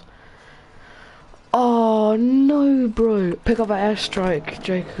was. Oh no, bro, pick up an airstrike,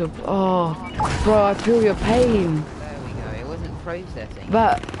 Jacob. Oh bro, I feel your pain. There we go, it wasn't processing.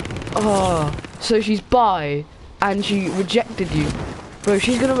 But so she's bi and she rejected you. Bro,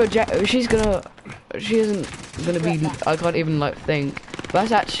 she isn't gonna be, I can't even like think.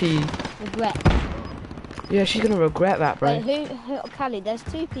 That's actually... Regret. Yeah, she's gonna regret that, bro. Wait, who, Callie, there's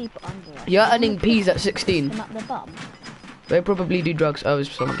 2 people under us. You're earning P's at 16. Them up the bum. They probably do drugs. Oh, there's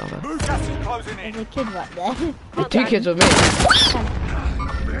someone down there. Gas is closing in. There's a kid right there. The 2 kids with me.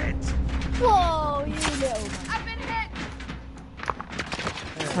 Whoa, you little man.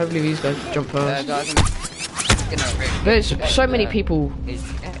 Hopefully these guys jump first. Guys, I'm gonna rip There's so many people.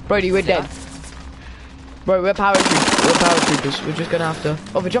 Brody, we're dead. Bro, we're paratroopers. We're just gonna have to...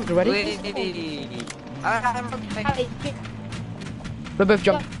 Oh, we jumped already? We both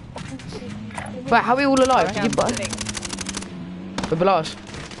jumped. Wait, how are we all alive? Did you buy? We're below us.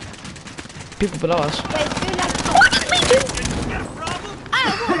 People below us. Wait, do like...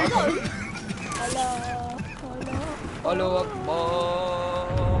 Hello.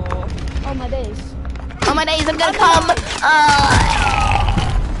 Oh my days. Oh my days, I'm gonna come!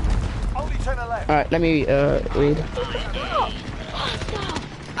 Only 10 left. Alright, let me read.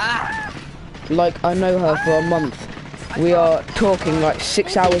 Like, I know her for a month. We are talking like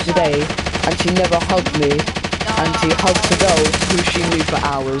 6 hours a day, and she never hugged me, and she hugs a girl who she knew for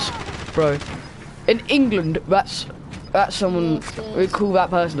hours. Bro, in England, that's someone, we call that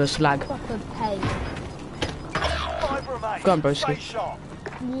person a slag. Proper pain. 5 remain. Go on, broski. Stay sharp.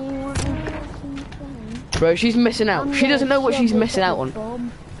 Bro, she's missing out. She doesn't know what she's missing out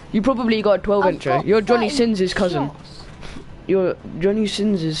on. You probably got a 12-incher. You're Johnny Sins' cousin. You're Johnny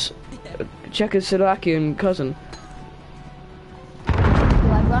Sins' Czechoslovakian cousin. Do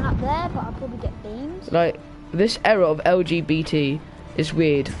I run up there, but I'll probably get beams? Like, this era of LGBT is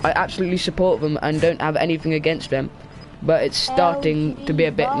weird. I absolutely support them and don't have anything against them, but it's starting to be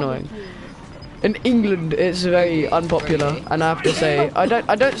a bit annoying. In England, it's very unpopular, and I have to say, I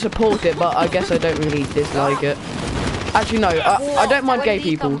don't support it, but I guess I don't really dislike it. Actually, no, I don't mind gay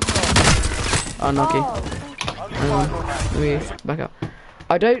people. Unlucky. Let me back up.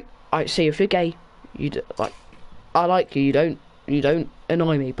 I see if you're gay, I like you. You don't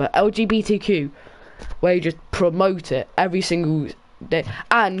annoy me. But LGBTQ, where you just promote it every single day,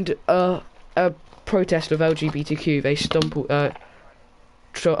 and a protest of LGBTQ, they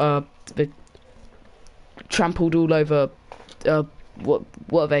they trampled all over what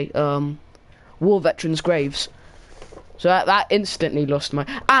are they war veterans' graves. So that instantly lost my...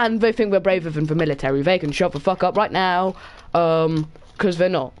 And they think we're braver than the military. They can shut the fuck up right now, because they're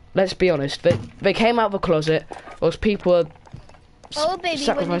not. Let's be honest. They came out of the closet, whilst people are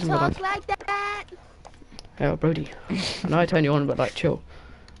sacrificing their lives. Like that. Oh, Brody. I know I turn you on, but like, chill.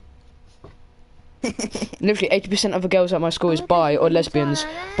 Literally 80% of the girls at my school is bi or lesbians.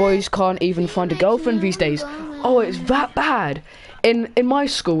 Boys can't even find a girlfriend these days. Oh, it's that bad. In my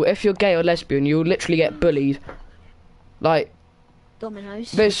school, if you're gay or lesbian, you'll literally get bullied. Like,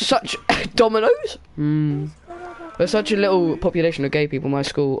 Dominoes. there's such... Dominoes? There's such a little population of gay people in my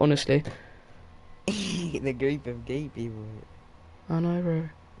school, honestly. The group of gay people. I know, bro.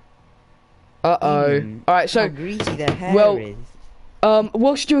 Alright, so... How greasy their hair is.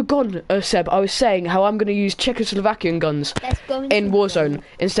 Whilst you were gone, Seb, I was saying how I'm going to use Czechoslovakian guns in Warzone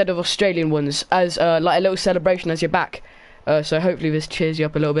instead of Australian ones as like a little celebration as you're back. So hopefully this cheers you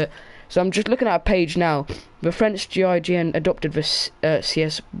up a little bit. So I'm just looking at a page now. The French GIGN adopted the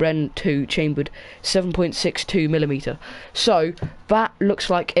CS Bren 2 chambered 7.62mm. So that looks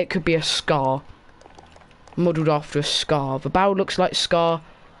like it could be a Scar, modelled after a Scar. The barrel looks like Scar,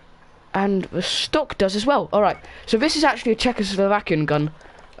 and the stock does as well. Alright, so this is actually a Czechoslovakian gun.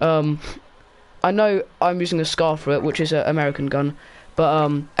 I know I'm using a Scar for it, which is an American gun,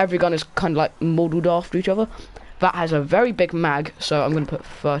 but every gun is kind of like modelled after each other. That has a very big mag, so I'm going to put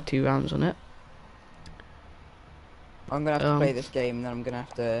 30 rounds on it. I'm going to have to play this game, and then I'm going to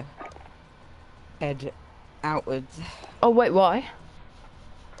have to head outwards. Oh wait, why?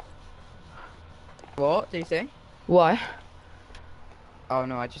 What do you say? Why? Oh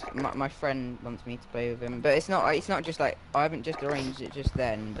no, my friend wants me to play with him, but it's not just like, I haven't just arranged it just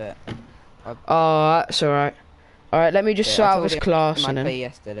then, but oh, that's alright. Alright, let me just sort out this class and then play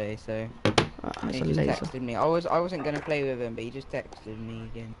yesterday, so that's he a just laser. texted me. I wasn't gonna play with him, but he just texted me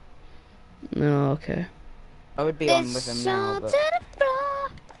again. No, okay. I would be on with him now, but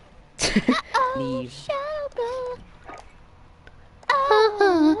leave.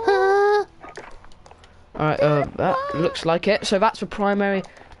 Alright, that looks like it. So that's the primary.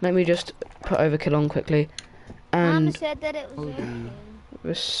 Let me just put overkill on quickly. Mama And said that it was working.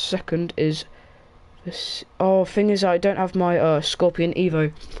 the second is this. Oh, thing is, I don't have my Scorpion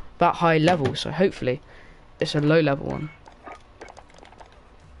Evo that high level, so hopefully it's a low level one.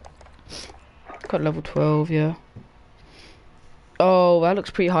 Got level 12, yeah. Oh, that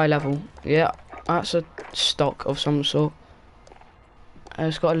looks pretty high level. Yeah, that's a stock of some sort. And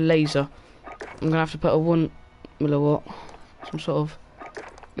it's got a laser. I'm gonna have to put a 1 milliwatt, some sort of.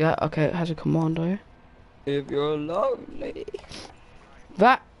 Yeah, okay, it has a commando. If you're lonely.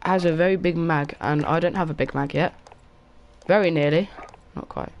 That has a very big mag, and I don't have a big mag yet. Very nearly, not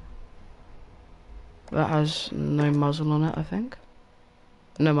quite. That has no muzzle on it, I think.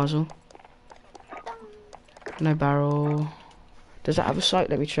 No muzzle. No barrel. Does that have a sight?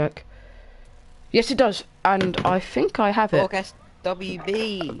 Let me check. Yes, it does, and I think I have it. Forecast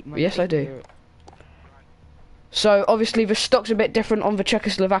WB. Yes, I do. So obviously the stock's a bit different on the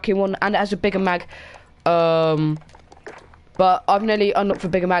Czechoslovakian one, and it has a bigger mag. But I've nearly unlocked the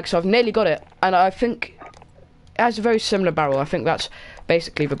bigger mag, so I've nearly got it, and I think it has a very similar barrel. I think that's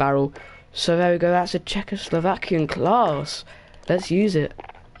basically the barrel. So there we go. That's a Czechoslovakian class. Let's use it.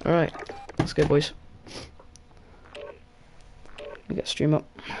 All right, let's go, boys. We get stream up.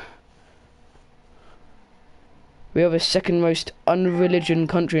 We are the second most unreligion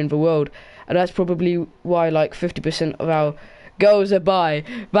country in the world, and that's probably why like 50% of our girls are bi.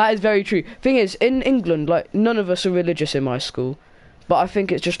 That is very true. Thing is, in England, like none of us are religious in my school, but I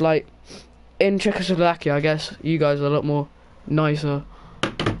think it's just like in Czechoslovakia, I guess you guys are a lot more nicer.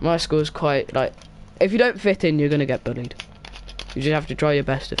 My school is quite like, if you don't fit in, you're gonna get bullied. You just have to try your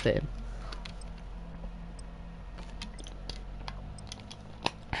best to fit in.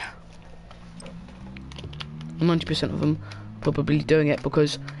 And 90% of them probably doing it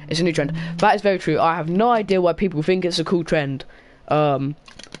because it's a new trend. That is very true. I have no idea why people think it's a cool trend. Oh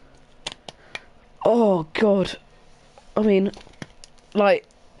god. I mean, like,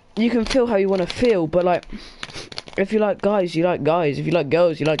 you can feel how you want to feel, but like, if you like guys, you like guys. If you like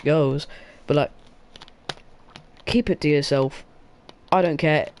girls, you like girls. But like, keep it to yourself. I don't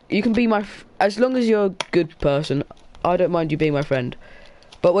care. You can be my as long as you're a good person. I don't mind you being my friend.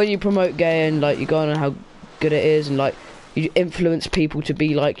 But when you promote gay and like you go on how good it is and like you influence people to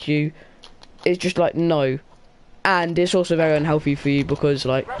be like you, it's just like no. And it's also very unhealthy for you because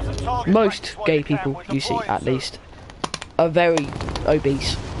like most gay people you see at least are very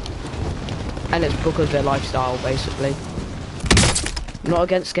obese, and it's because of their lifestyle basically. Not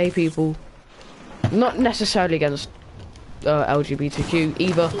against gay people, not necessarily against LGBTQ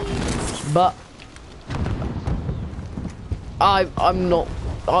either, but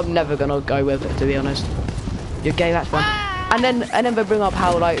I'm never gonna go with it, to be honest. You're gay, that's fine. And then they bring up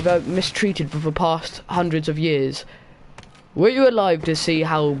how like they're mistreated for the past hundreds of years. Were you alive to see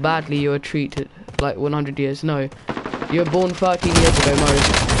how badly you were treated like 100 years? No. You were born 13 years ago, Murray.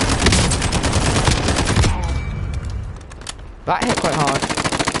 That hit quite hard.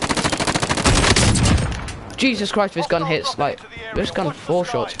 Jesus Christ, this gun hits like this gun 4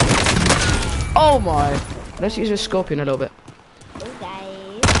 shots. Oh my! Let's use this Scorpion a little bit.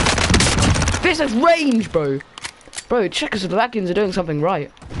 This has range, bro. Bro, Czechoslovakians are doing something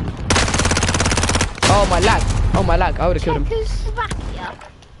right. Oh my lag! Oh my lag! I would have killed him. Czechoslovakia.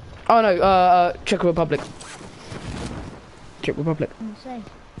 Oh no, Czech Republic. Czech Republic.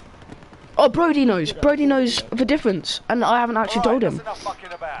 Oh, Brody knows. Brody knows the difference, and I haven't actually told him.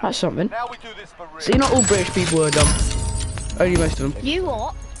 That's something. See, not all British people are dumb. Only most of them. You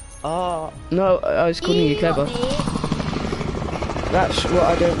what? Oh, No, I was calling you clever. That's what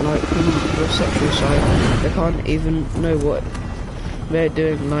I don't like from the sexual side. They can't even know what they're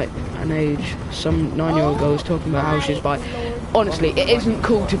doing, like an age. Some 9-year-old girl is talking about how she's bi. Honestly, it isn't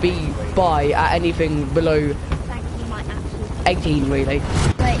cool to be bi at anything below 18, really. Wait,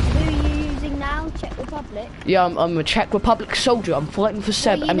 who are you using now? Czech Republic? Yeah, I'm a Czech Republic soldier. I'm fighting for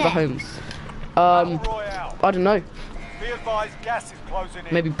Seb and for home. I don't know. Be advised, gas is closing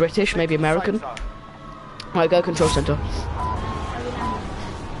in. Maybe British, maybe American. Right, go control center.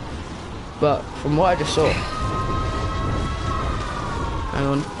 But from what I just saw, hang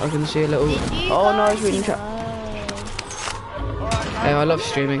on, I can see a little. Oh no, I was reading chat. Hey, I love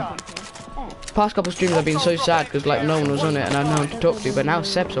streaming. Past couple streams I've been so sad because like no one was on it and I had no one to talk to. But now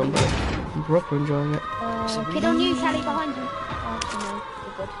Seb's on, but I'm proper enjoying it. Kid on you, Sally, behind you. Oh, no,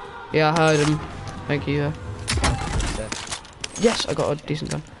 you're good. Yeah, I heard him. Thank you. Yes, I got a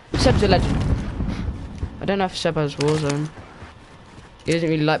decent gun. Seb's a legend. I don't know if Seb has Warzone. He doesn't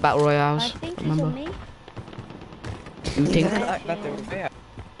really like battle royales. I think it's remember. on me. You think? I like Battle Royale.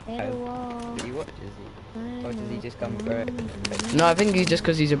 Hello. He watches it. Or does he just come for it? No, I think he's just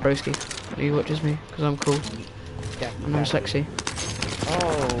because he's a broski. He watches me because I'm cool Yeah. and I'm sexy.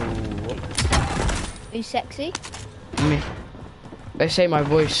 Oh. Who's sexy? Me. They say my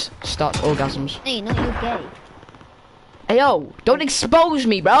voice starts orgasms. No, you're not, you're gay. Hey yo, don't expose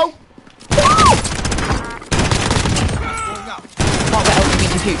me, bro! Can't get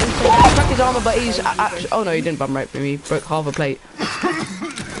LGBTQ. Oh, cracked his armor, but he's actually. Oh no, he didn't bum rape me. He broke half a plate.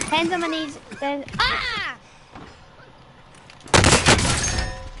 Hands on my knees. Then ah!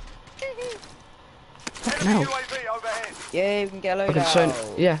 Fucking hell. UAV overhead. Yeah, we can get a load Okay, out.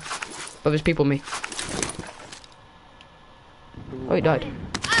 so yeah, but there's people on me. Oh, he died.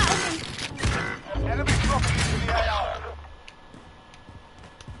 Enemy dropping into the AR.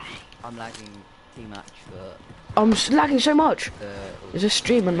 I'm lagging too much for I'm lagging so much. the... There's a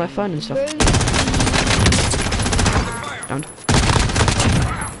stream on my phone and stuff. Down.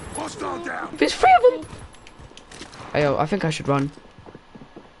 Hostile down. There's 3 of them. Hey yo, I think I should run.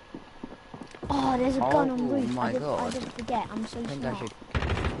 Oh, there's a gun Oh on roof. my I God. didn't forget. I'm so I think I smart. should...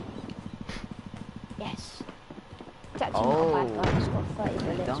 Yes. It's actually not a bad gun. It's got 30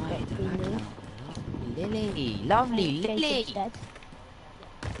 bullets, Die. but it's been new. Lily, lovely Jacob's Lily. dead.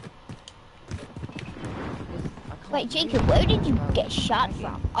 Wait, Jacob, where did you get shot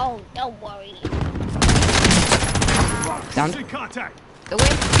from? Oh, don't worry. Down. In contact. The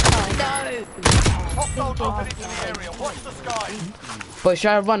wind. Oh, Hostile dropping into the area. Watch the sky. But should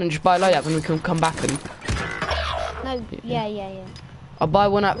I run and just buy a layup and we can come back and No, yeah. I'll buy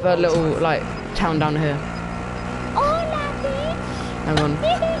one at the little like town down here. Oh, nothing. Hang on.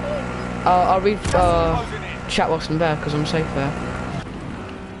 I'll read chat whilst I'm there because I'm safe there.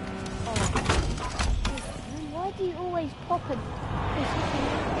 Why do you always pop a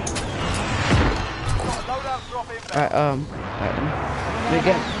Loadout drop in. Right, we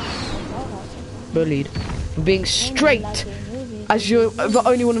get bullied for being straight as you're the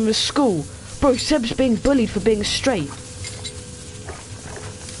only one in the school. Bro, Seb's being bullied for being straight.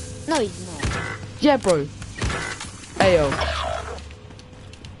 No, he's not. Yeah, bro. Ayo.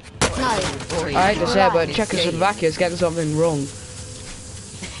 No. I hate to say it, but Czechoslovakia is getting something wrong.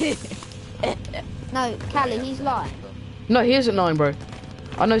 No, Callie, he's lying. No, he isn't lying, bro.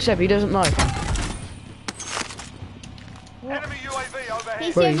 I know Seb, he doesn't lie. Enemy UAV overhead.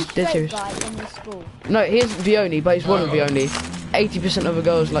 He's Bro, the only he's dead straight serious. guy in this school. No, he isn't the only, but he's one of the only. 80% of the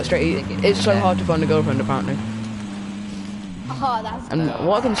girls like straight. It's so hard to find a girlfriend apparently. Oh, that's And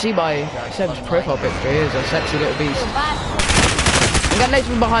what I can see by Seb's profile picture is a sexy little beast. bad. And that later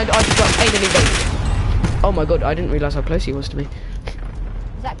from behind, I just got anally raped. Oh my god, I didn't realise how close he was to me.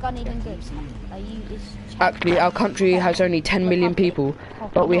 Is that gun even good? Are you? Actually, our country has only 10 million people,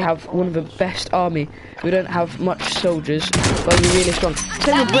 but we have one of the best army. We don't have much soldiers, but we're really strong.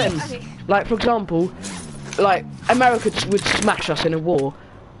 Same with Britain. Like, for example, like, America would smash us in a war,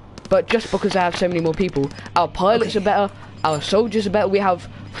 but just because they have so many more people, our pilots are better, our soldiers are better, we have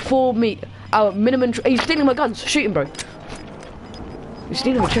our minimum... He's stealing my guns, shoot him, bro. He's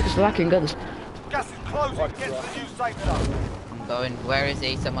stealing my Czechoslovakian guns. Gas is closing. Get to the new safe zone. I'm going. Where is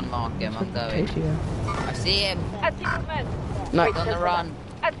he? Someone mark him. I'm going. Tasty, yeah. I see him. No, He's on the run.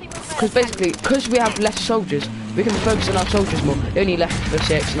 because basically, because we have less soldiers, we can focus on our soldiers more. They only left for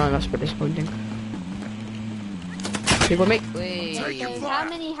CX9, that's a bit disappointing. People make Whee. So how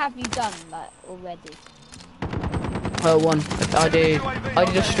many have you done like already? one. I did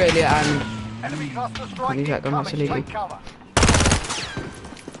Australia and Enemy cluster I strike need that gun, that's incoming. illegal. Take cover.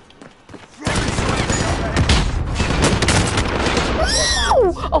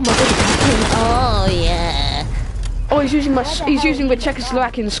 oh my He's using he's using the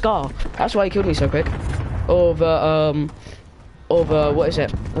Czechoslovakian scar. That's why he killed me so quick. Or the what is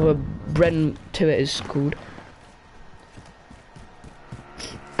it? Or the Bren 2 it is called.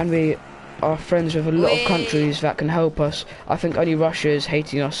 And we are friends with a lot of countries that can help us. I think only Russia is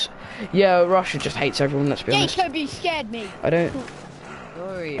hating us. Yeah, Russia just hates everyone, let's be honest. Jacob, you scared me. I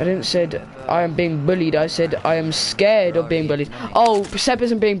didn't said I am being bullied, I said I am scared of being bullied. Oh, Seb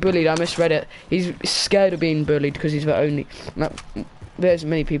isn't being bullied, I misread it. He's scared of being bullied because he's the only... No, there's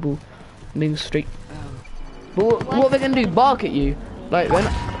many people being street. But what are they going to do? Bark at you? Like,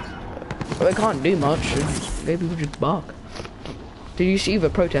 they can't do much. Maybe people just bark. Did you see the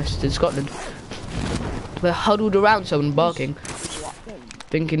protests in Scotland? They're huddled around someone barking,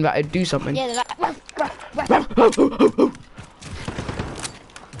 thinking that I'd do something. Yeah, they're like...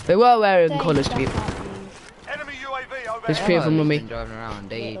 They were wearing collars, people. Enemy UAV over. There's 3 of them on me. I've been driving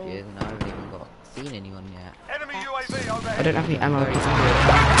around ages and I haven't even seen anyone yet. Enemy UAV over. I don't have any ammo.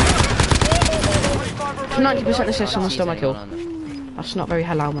 90% assist on the still my kill. That's not very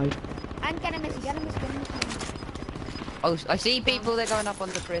halal mode. I'm gonna miss. Oh, I see people, they're going up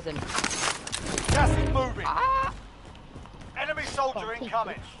onto prison. Gas is moving. Enemy soldier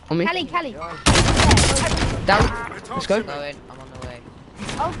incoming. On me. Callie. Down. Let's go. I'm on the way.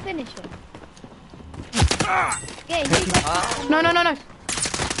 I'll finish him. Yeah, he's No.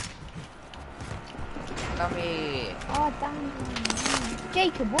 Come here. Oh, damn.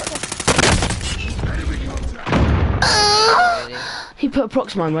 Jacob, what the... He put a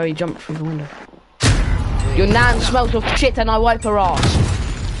prox mine where he jumped through the window. Your nan smells of shit and I wipe her ass.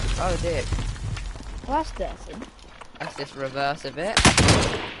 Oh dear. Well, that's dirty. Let's just reverse a bit.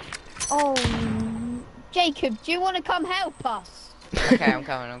 Oh, Jacob, do you want to come help us? Okay, I'm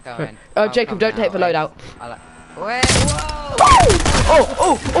coming. Jacob, don't take the loadout. Whoa!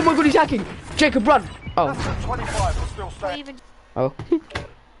 Oh my god, he's hacking. Jacob, run. Oh. 25 will still stay. Oh.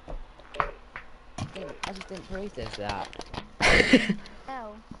 I just didn't process that.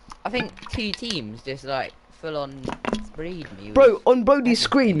 Oh. I think 2 teams just like full on sprayed me. Bro, on Brody's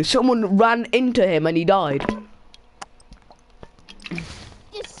screen, someone ran into him and he died.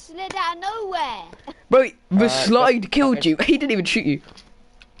 Just slid out of nowhere. Bro, the slide killed you. He didn't even shoot you.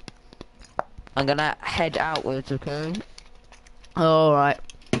 I'm gonna head outwards, okay? Alright.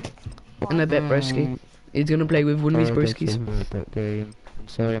 In a bit, broski. He's gonna play with one of his broskies. I'm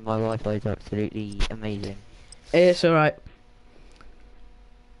sorry, my Wi-Fi is absolutely amazing. It's alright.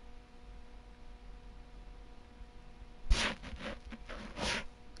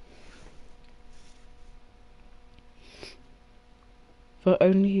 For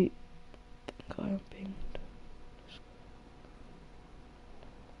only the guy I'm being...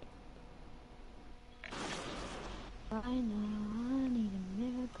 I know, I need a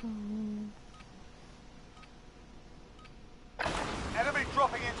miracle. Enemy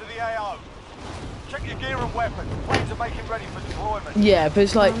dropping into the AO. Check your gear and weapons. Planes are making ready for deployment. Yeah,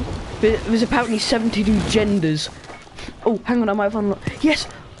 there's like... There's apparently 72 genders. Oh, hang on, I might have unlocked... Yes!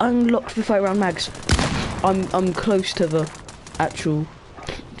 I unlocked the 5-round mags. I'm close to the actual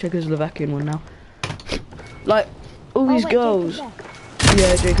Czechoslovakian one now. Like, all these girls...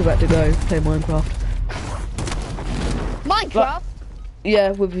 Yeah, Jacob had to go play Minecraft. Minecraft? Like,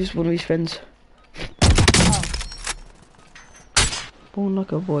 yeah, with one of his friends. Oh. Born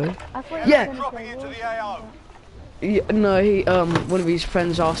like a boy. Yeah. Dropping into the AO. Yeah, no, he one of his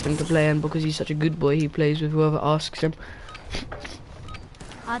friends asked him to play, and because he's such a good boy, he plays with whoever asks him.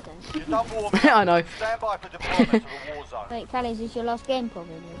 I don't. You've done warm up. I know. Stand by for deployment to the war zone. Wait, Callie, is this your last game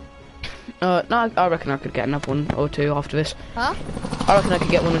probably? No, I reckon I could get another 1 or 2 after this. Huh? I reckon I could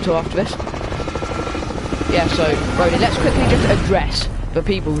get 1 or 2 after this. Yeah, so, Brody, let's quickly just address the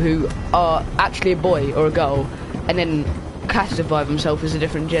people who are actually a boy or a girl, and then classify themselves as a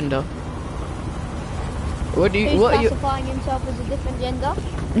different gender. What are you? Classifying himself as a different gender?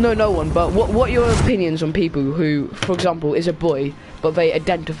 No one. But what are your opinions on people who, for example, is a boy but they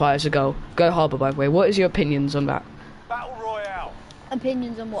identify as a girl? Go Harbour, by the way. What is your opinions on that? Battle Royale.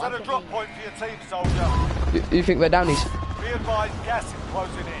 Opinions on what? Set a drop point for your team, soldier. You think they're downies? Be advised, gas is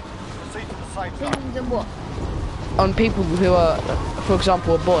closing in. Proceed to the safe zone. Opinions on what? On people who are, for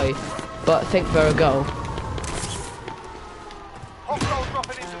example, a boy but think they're a girl. Hostiles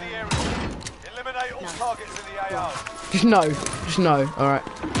dropping into the area. Eliminate all targets in the AO. Just no. All right.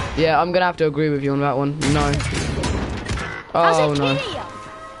 Yeah, I'm gonna have to agree with you on that one. No. Oh no.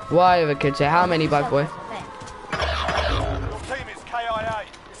 Why the kids say? How many, by the way? Your team is KIA.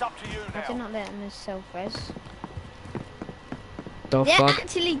 It's up to you I did now. not let them self-res. The They're fuck?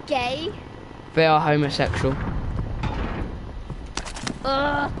 actually gay. They are homosexual.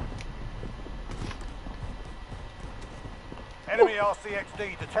 Enemy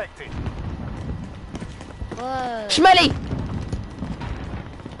RCXD detected. Whoa. Smelly!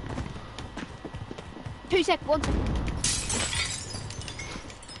 2 seconds, 1 second.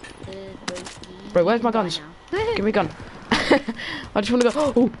 Bro, where's my guns? Give me a gun. I just want to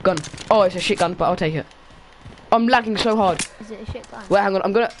go. Oh, gun. Oh, it's a shit gun, but I'll take it. I'm lagging so hard. Is it a shit gun? Wait, hang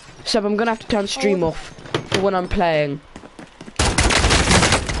on. Seb, I'm gonna have to turn stream off for when I'm playing.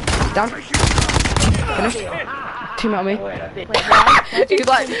 Down. Finished. Team out on me. Wait, why?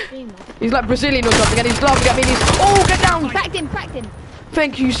 He's like Brazilian or something, and he's laughing at me. And he's get down. Cracked him.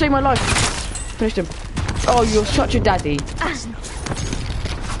 Thank you. You saved my life. Finished him. Oh, you're such a daddy.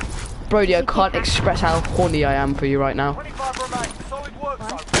 Brody, I can't express how horny I am for you right now. 25 remain. Solid work,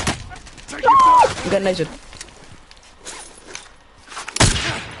 son. I'm getting lasered.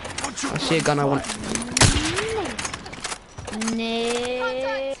 I see a gun I want.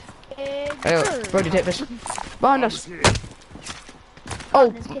 Hey, Brody, take this. Behind us.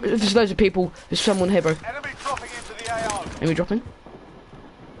 Oh, there's loads of people. There's someone here, bro. Enemy dropping into the AO. Enemy dropping.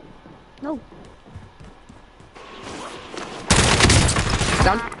 No.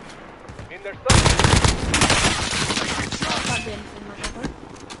 Down. In their Can't do anything, my brother.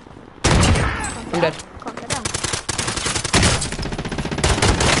 I'm dead. Can't get down.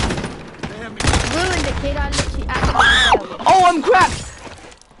 Ruined the kid. I literally accidentally. Oh, I'm cracked.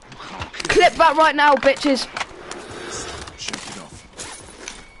 Clip that right now, bitches.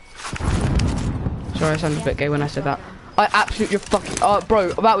 Sorry, I sounded a bit gay when I said that. I absolutely fucking. Oh,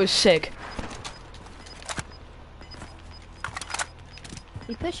 bro, that was sick.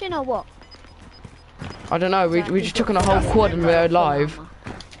 You pushing or what? I don't know. We just took on a whole quad and we're live.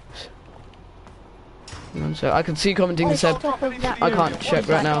 So I can see commenting and said I can't check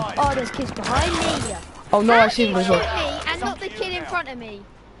right now. Oh, there's kids behind me. Oh no, I see them as well. Shoot me and not the kid in front of me.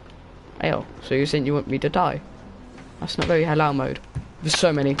 Ayo, so you're saying you want me to die? That's not very halal mode. There's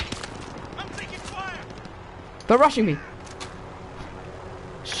so many. They're rushing me.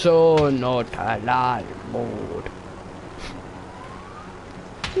 So not halal mode.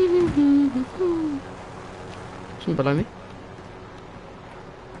 Someone below me.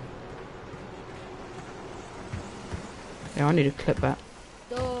 Yeah, I need to clip that.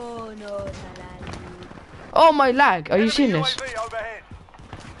 Oh, my lag! Are you seeing this?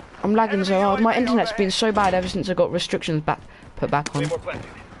 I'm lagging so hard. My internet's been so bad ever since I got restrictions put back on.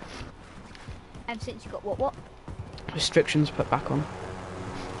 And since you got what? Restrictions put back on.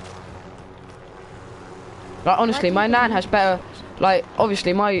 Like honestly, my nan has better. Like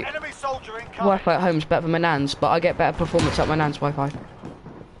obviously, my Wi-Fi at home is better than my nan's, but I get better performance at my nan's Wi-Fi.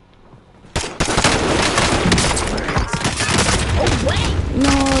 Oh wait! No,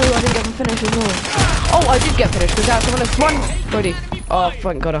 I didn't get them finished as well. Oh, I did get finished because that's someone else. Run, Brody. Oh,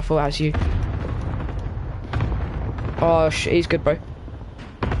 thank God, I thought that was you. Oh shit, he's good, bro.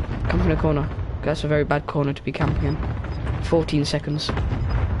 Come from the corner. That's a very bad corner to be camping in. 14 seconds.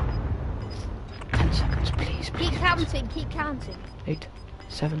 10 seconds, please. Keep counting, keep counting. 8,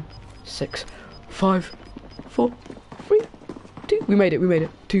 7, 6, 5, 4, 3, 2. We made it.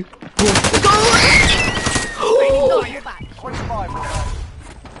 2, 4. Let's go! Oh, you're back. 25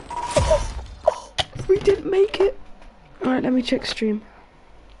 We didn't make it. Alright, let me check stream.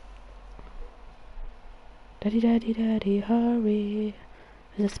 Daddy, daddy, daddy, hurry.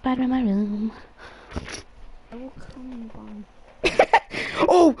 There's a spider in my room. Oh, come on.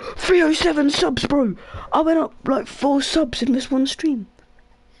 Oh, 307 subs, bro. I went up like 4 subs in this one stream.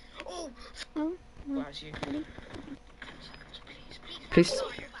 Please.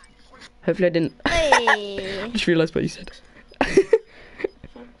 Hopefully I didn't. Hey. I just realised what you said.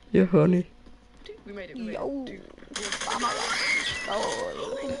 You're funny. We made it. Yo.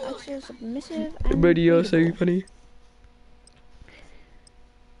 Oh, actually submissive. Brody, you're so funny.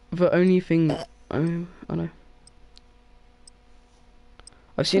 The only thing I know.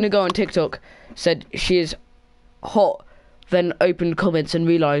 I've seen a girl on TikTok said she is hot, then opened comments and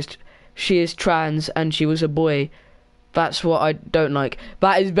realised she is trans and she was a boy. That's what I don't like.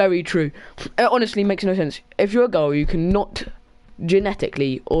 That is very true. It honestly makes no sense. If you're a girl, you cannot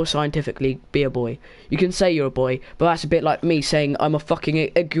genetically or scientifically be a boy. You can say you're a boy, but that's a bit like me saying I'm a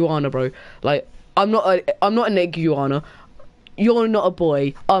fucking iguana, bro. Like I'm not an iguana. You're not a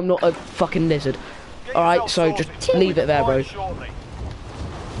boy. I'm not a fucking lizard. All right, so just leave it there, bro.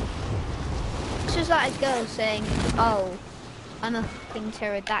 It's just like a girl saying, "Oh, I'm a fucking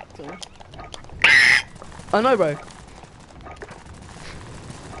pterodactyl." I know, bro.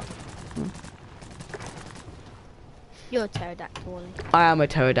 You're a pterodactyl, Ollie. I am a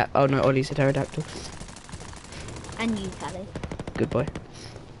pterodactyl. Oh no, Ollie's a pterodactyl. And you, Callie. 'Cause. You're a pterodactyl. And you, Callie. Good boy.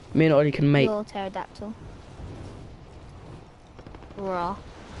 Me and Ollie can mate. You're a pterodactyl. And you, Callie. Me and Ollie can mate. You're a pterodactyl. Raw.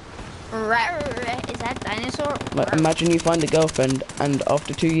 Is that dinosaur? Like, imagine you find a girlfriend, and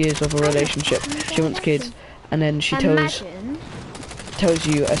after 2 years of a relationship, she wants kids, and then she tells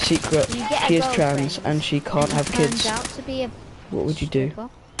you a secret. She is trans, and she can't have kids. Out to be a what would you do? stripper.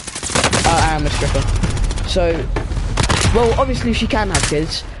 I am a stripper. So, well, obviously she can have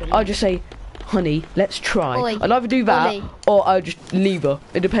kids. I'll just say, honey, let's try. Oi. I'll either do that, Ollie. or I'll just leave her.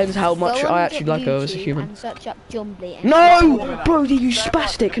 It depends how much Go on I actually like her as a YouTube human. and search up jombly and No! Brody, you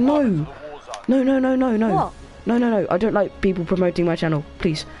spastic, no! No, no, no, no, no. What? No, no, no, I don't like people promoting my channel.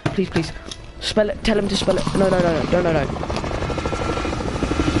 Please, please, please. Spell it, tell him to spell it. No, no, no, no, no, no, no. Wait,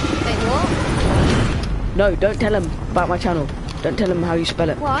 what? No, don't tell him about my channel. Don't tell him how you spell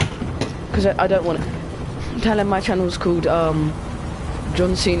it. Why? Because I don't want it. Tell him my channel's called, John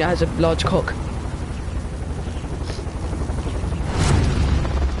Cena has a large cock.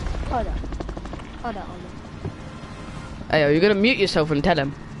 Hold on. Hold on. Hey, are you gonna mute yourself and tell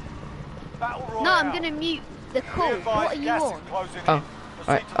him? No, I'm gonna mute the call. What are you on? Oh,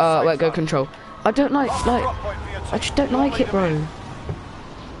 alright, wait, go control. I don't like, I just don't like it, bro.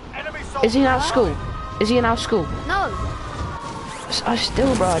 Is he in our school? Is he in our school? No. I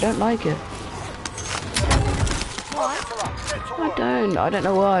still, bro, I don't like it. Why? I don't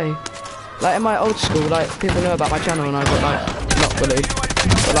know why. Like, in my old school, like, people know about my channel and I got, like, not fully,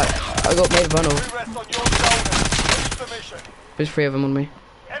 but, like, I got made fun of. There's 3 of them on me.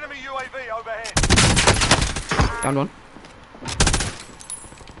 Enemy UAV overhead. Down 1.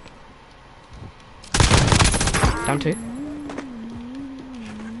 Down 2.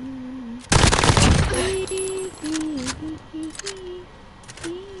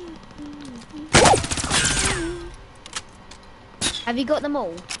 Have you got them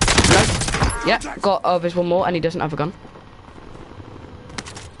all? No. Yeah, got, there's 1 more and he doesn't have a gun.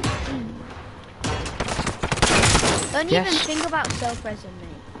 Don't Yes. even think about self-resing,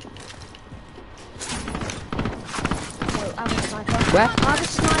 mate. No, I'm a sniper. Where? I'm a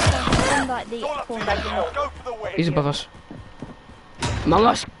sniper in like the corner. Go for the win. He's above us. Among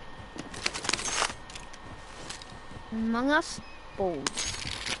us. Among us? Balls.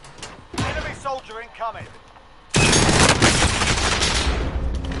 Enemy soldier incoming.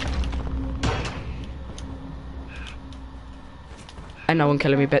 And no one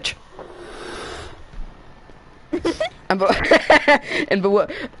killing me, bitch. and the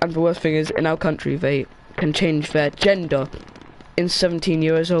worst thing is, in our country, they can change their gender in 17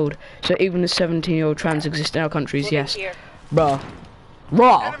 years old. So even the 17-year-old trans exist in our countries, yes. Bruh.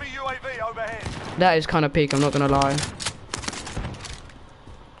 Raw! Enemy UAV overhead. That is kind of peak, I'm not gonna lie.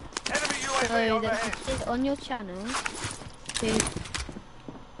 Enemy UAV So there's overhead. a kid on your channel who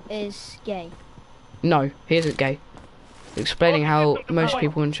is gay. No, he isn't gay. Explaining how most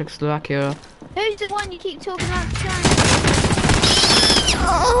people in Czechoslovakia are. Who's the one you keep talking about?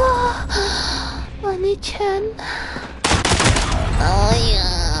 Money-chan. Oh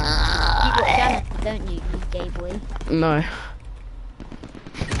yeah. You got Janet, don't you, you gay boy? No.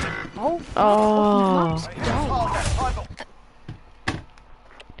 Oh.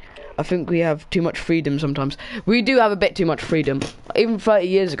 I think we have too much freedom sometimes. We do have a bit too much freedom. Even 30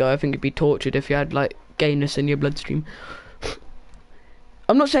 years ago, I think you'd be tortured if you had, like, gayness in your bloodstream.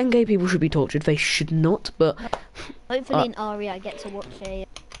 I'm not saying gay people should be tortured. They should not, but... Hopefully in Ari I get to watch a...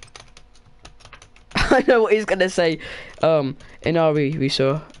 I know what he's going to say. In Ari, we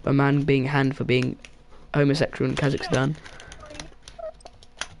saw a man being hanged for being homosexual in Kazakhstan.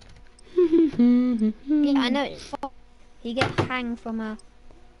 Yeah, I know it's fun. He gets hanged from a...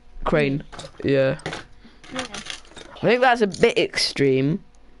 Crane. Yeah. Yeah. I think that's a bit extreme.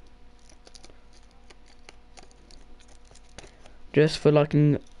 Just for like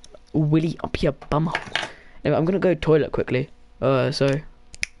a willy up your bum. Anyway, I'm gonna go toilet quickly. So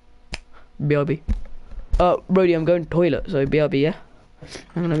BRB. Brody, I'm going toilet, so BRB, yeah?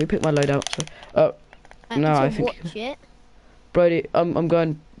 Hang on, let me pick my load out. So no, I think watch it. Brody, I'm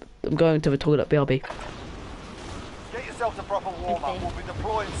going to the toilet, BRB. Get yourself to proper warm up. We'll be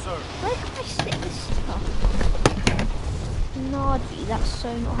deploying soon. Where can I stick this stuff? Naughty, that's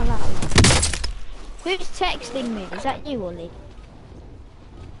so not allowed. Who's texting me? Is that you, Ollie?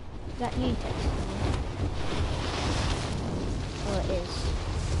 Is that you texting me? Oh, it is.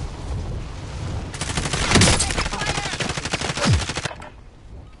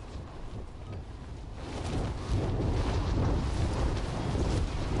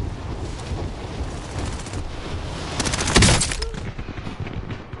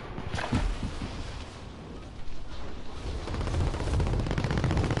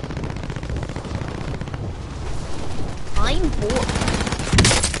 I'm bored.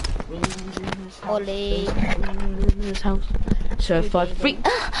 Ollie. This house. Certified free.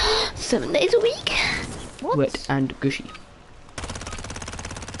 7 days a week. What? Wet and gushy.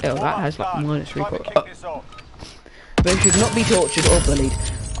 Oh, that has like -3 Time to quarter. kick this off. They should not be tortured or bullied.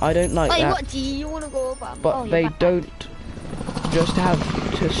 I don't like Wait, that. what do you want to go about? But Oh, you're they back. don't just have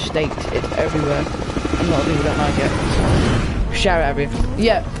to state it everywhere. A lot of people don't like it. Share it everywhere.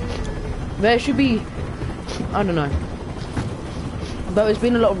 Yeah, there should be. I don't know. But there's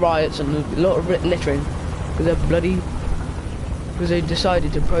been a lot of riots and a lot of littering because they're bloody. Because they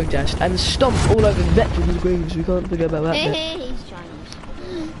decided to protest and stomp all over veterans' graves. We can't forget about that. bit. He's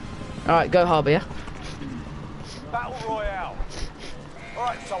Chinese. All right, go harbour, yeah. Battle Royale.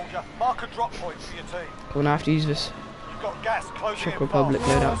 Alright, soldier. Mark a drop point for your team. We're gonna have to use this. You've got gas closing Czech in Republic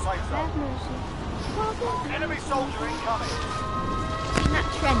fast. loadout. Safe zone. Have mercy. Enemy soldier incoming. Seen that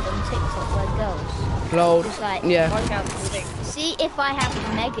trend on TikTok where girls Lol. just like, Yeah. see if I have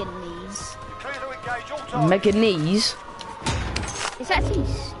mega knees. You're clear to engage all targets. Mega knees. Is that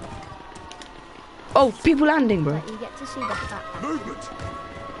teeth? Oh, people landing, bro. Like you get to see the fat. Movement.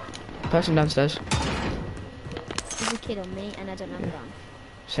 Person downstairs. There's a kid on me and I don't have a gun.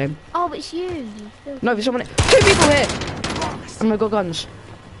 Same. Oh, it's you. You filthy. No, there's someone. 2 people here. And they've got guns.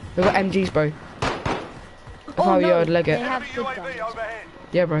 They've got MGs, bro. If I were you, I'd leg They it. have Enemy good UAV guns. overhead.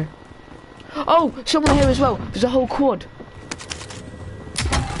 Yeah, bro. Oh, someone here as well. There's a whole quad.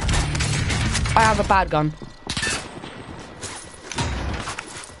 I have a bad gun.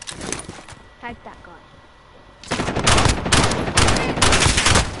 Tag that guy.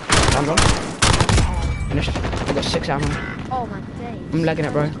 I'm gone. Finished. I've got 6 ammo. Oh my days. I'm legging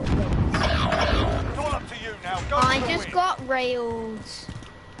it, bro. It's all up to you now. Go I for the just win. got railed.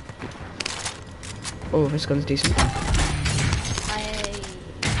 Oh, this gun's decent.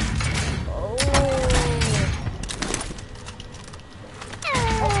 Oh.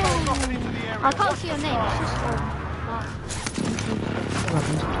 Dropping into the area. I can't see your name. It's just What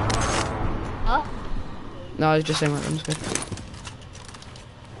happened? oh. No, I was just saying that one's good.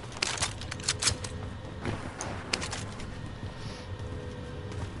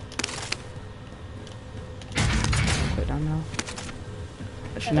 Put it down now.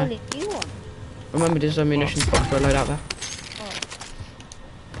 Actually, no. Only you want. Remember, there's a munitions box for a loadout there.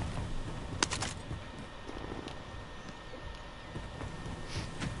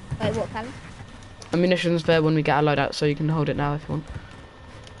 Wait, what, Callum? A munitions there when we get our loadout, so you can hold it now if you want.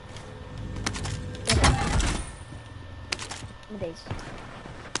 What is?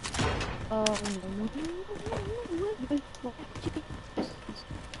 Oh,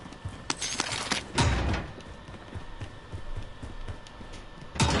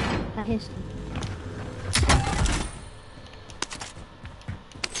 that is.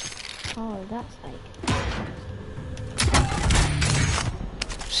 Oh, that's like.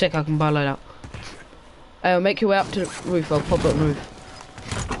 Sick, I can buy a loadout. Make your way up to the roof, I'll pop it on the roof.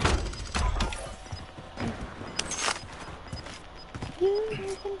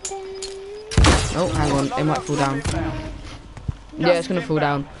 Oh, hang on, it might fall down. Yeah, it's gonna fall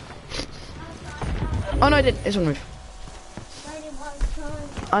down. Oh no, it didn't, it's on the roof.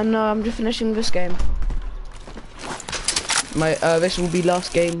 I know, I'm just finishing this game. My, this will be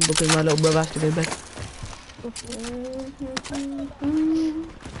last game because my little brother has to go to bed.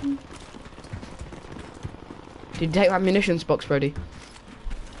 Did you take my munitions box, Brody?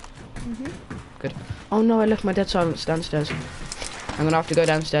 Good. Oh no, I left my dead silence downstairs. I'm gonna have to go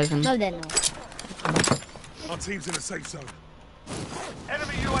downstairs and... No, they're not. Our team's in a safe zone.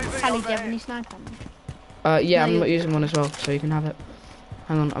 Enemy UAV Callie, do you have any overhead. sniper ammo? yeah, No, I'm you- not using one as well, so you can have it.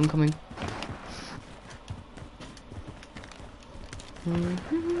 Hang on, I'm coming.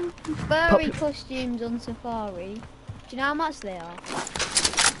 Furry costumes on Safari. Do you know how much they are?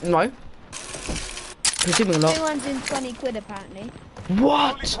 No. Presuming a lot. 220 quid apparently. Only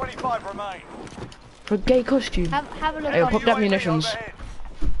What? 25 remain. For a gay costume? Have a look. Hey, on pop that UAV munitions. overhead.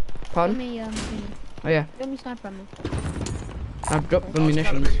 Give Pardon? me Oh yeah, give me sniper ammo. I've dropped the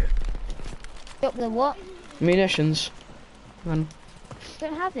munitions. Drop the what? Munitions. Hang on.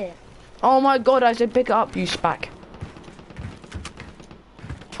 Don't have it. Oh my god, I said pick it up, you spack.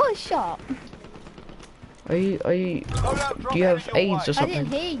 Push up. Are you, Loadout drop do you have headed your AIDS or way. I didn't something?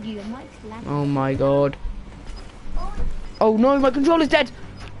 hear you. The mic's lagging. Oh my god. Oh no, my controller's dead!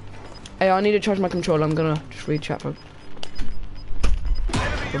 Hey, I need to charge my controller, I'm gonna just read chat for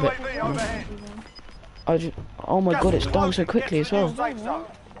Enemy a bit. UAV overhead. I just, oh my god, it's dying so quickly as well. Safe zone.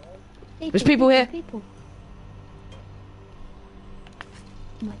 There's people here. People.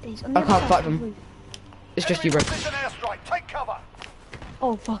 Oh my days. On I the can't other fight side of the them. roof. It's just you, bro. Precision airstrike. Take cover.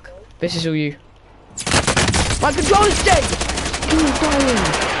 Oh fuck. This is all you. My controller's dead! You're dying!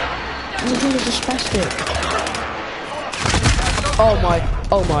 My controller's a spastic. Oh my,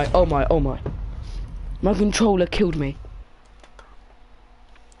 oh my, oh my, oh my. My controller killed me.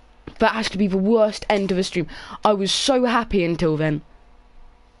 That has to be the worst end of a stream. I was so happy until then.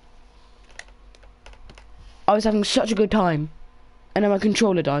 I was having such a good time. And then my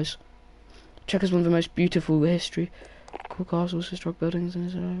controller dies. Czech is one of the most beautiful history. Cool castles, historic buildings,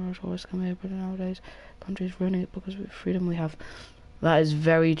 and always come here, but nowadays, countries ruining it because of the freedom we have. That is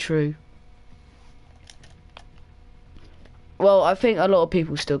very true. Well, I think a lot of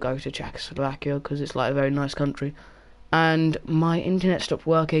people still go to Czechoslovakia because it's like a very nice country. And my internet stopped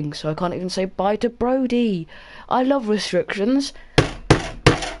working, so I can't even say bye to Brody. I love restrictions.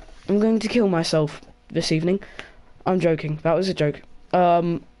 I'm going to kill myself this evening. I'm joking. That was a joke.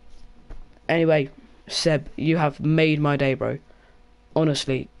 Anyway, Seb, you have made my day, bro.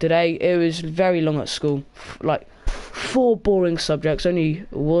 Honestly, today it was very long at school. Like 4 boring subjects, only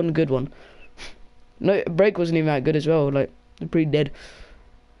 1 good one. No, break wasn't even that good as well. Like, pretty dead.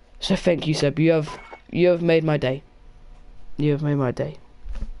 So thank you, Seb. You have made my day. You have made my day.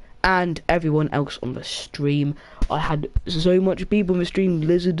 And everyone else on the stream. I had so much people on the stream.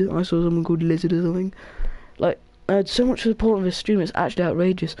 Lizard. I saw someone called Lizard or something. Like, I had so much support on the stream. It's actually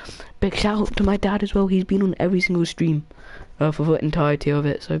outrageous. Big shout out to my dad as well. He's been on every single stream for the entirety of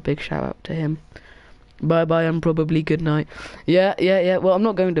it. So big shout out to him. Bye bye and probably good night. Yeah. Well, I'm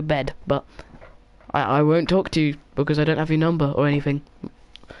not going to bed, but I won't talk to you because I don't have your number or anything.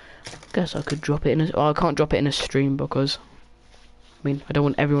 Guess I could drop it in a... Oh, I can't drop it in a stream because... I mean, I don't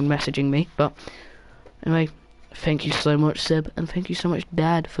want everyone messaging me, but... Anyway, thank you so much, Seb, and thank you so much,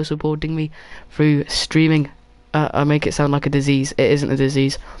 Dad, for supporting me through streaming. I make it sound like a disease. It isn't a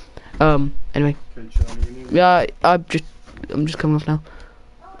disease. Anyway. Yeah, I'm just coming off now.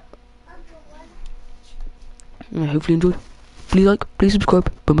 Hopefully you enjoyed. Please like, please subscribe,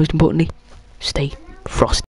 but most importantly, stay frosty.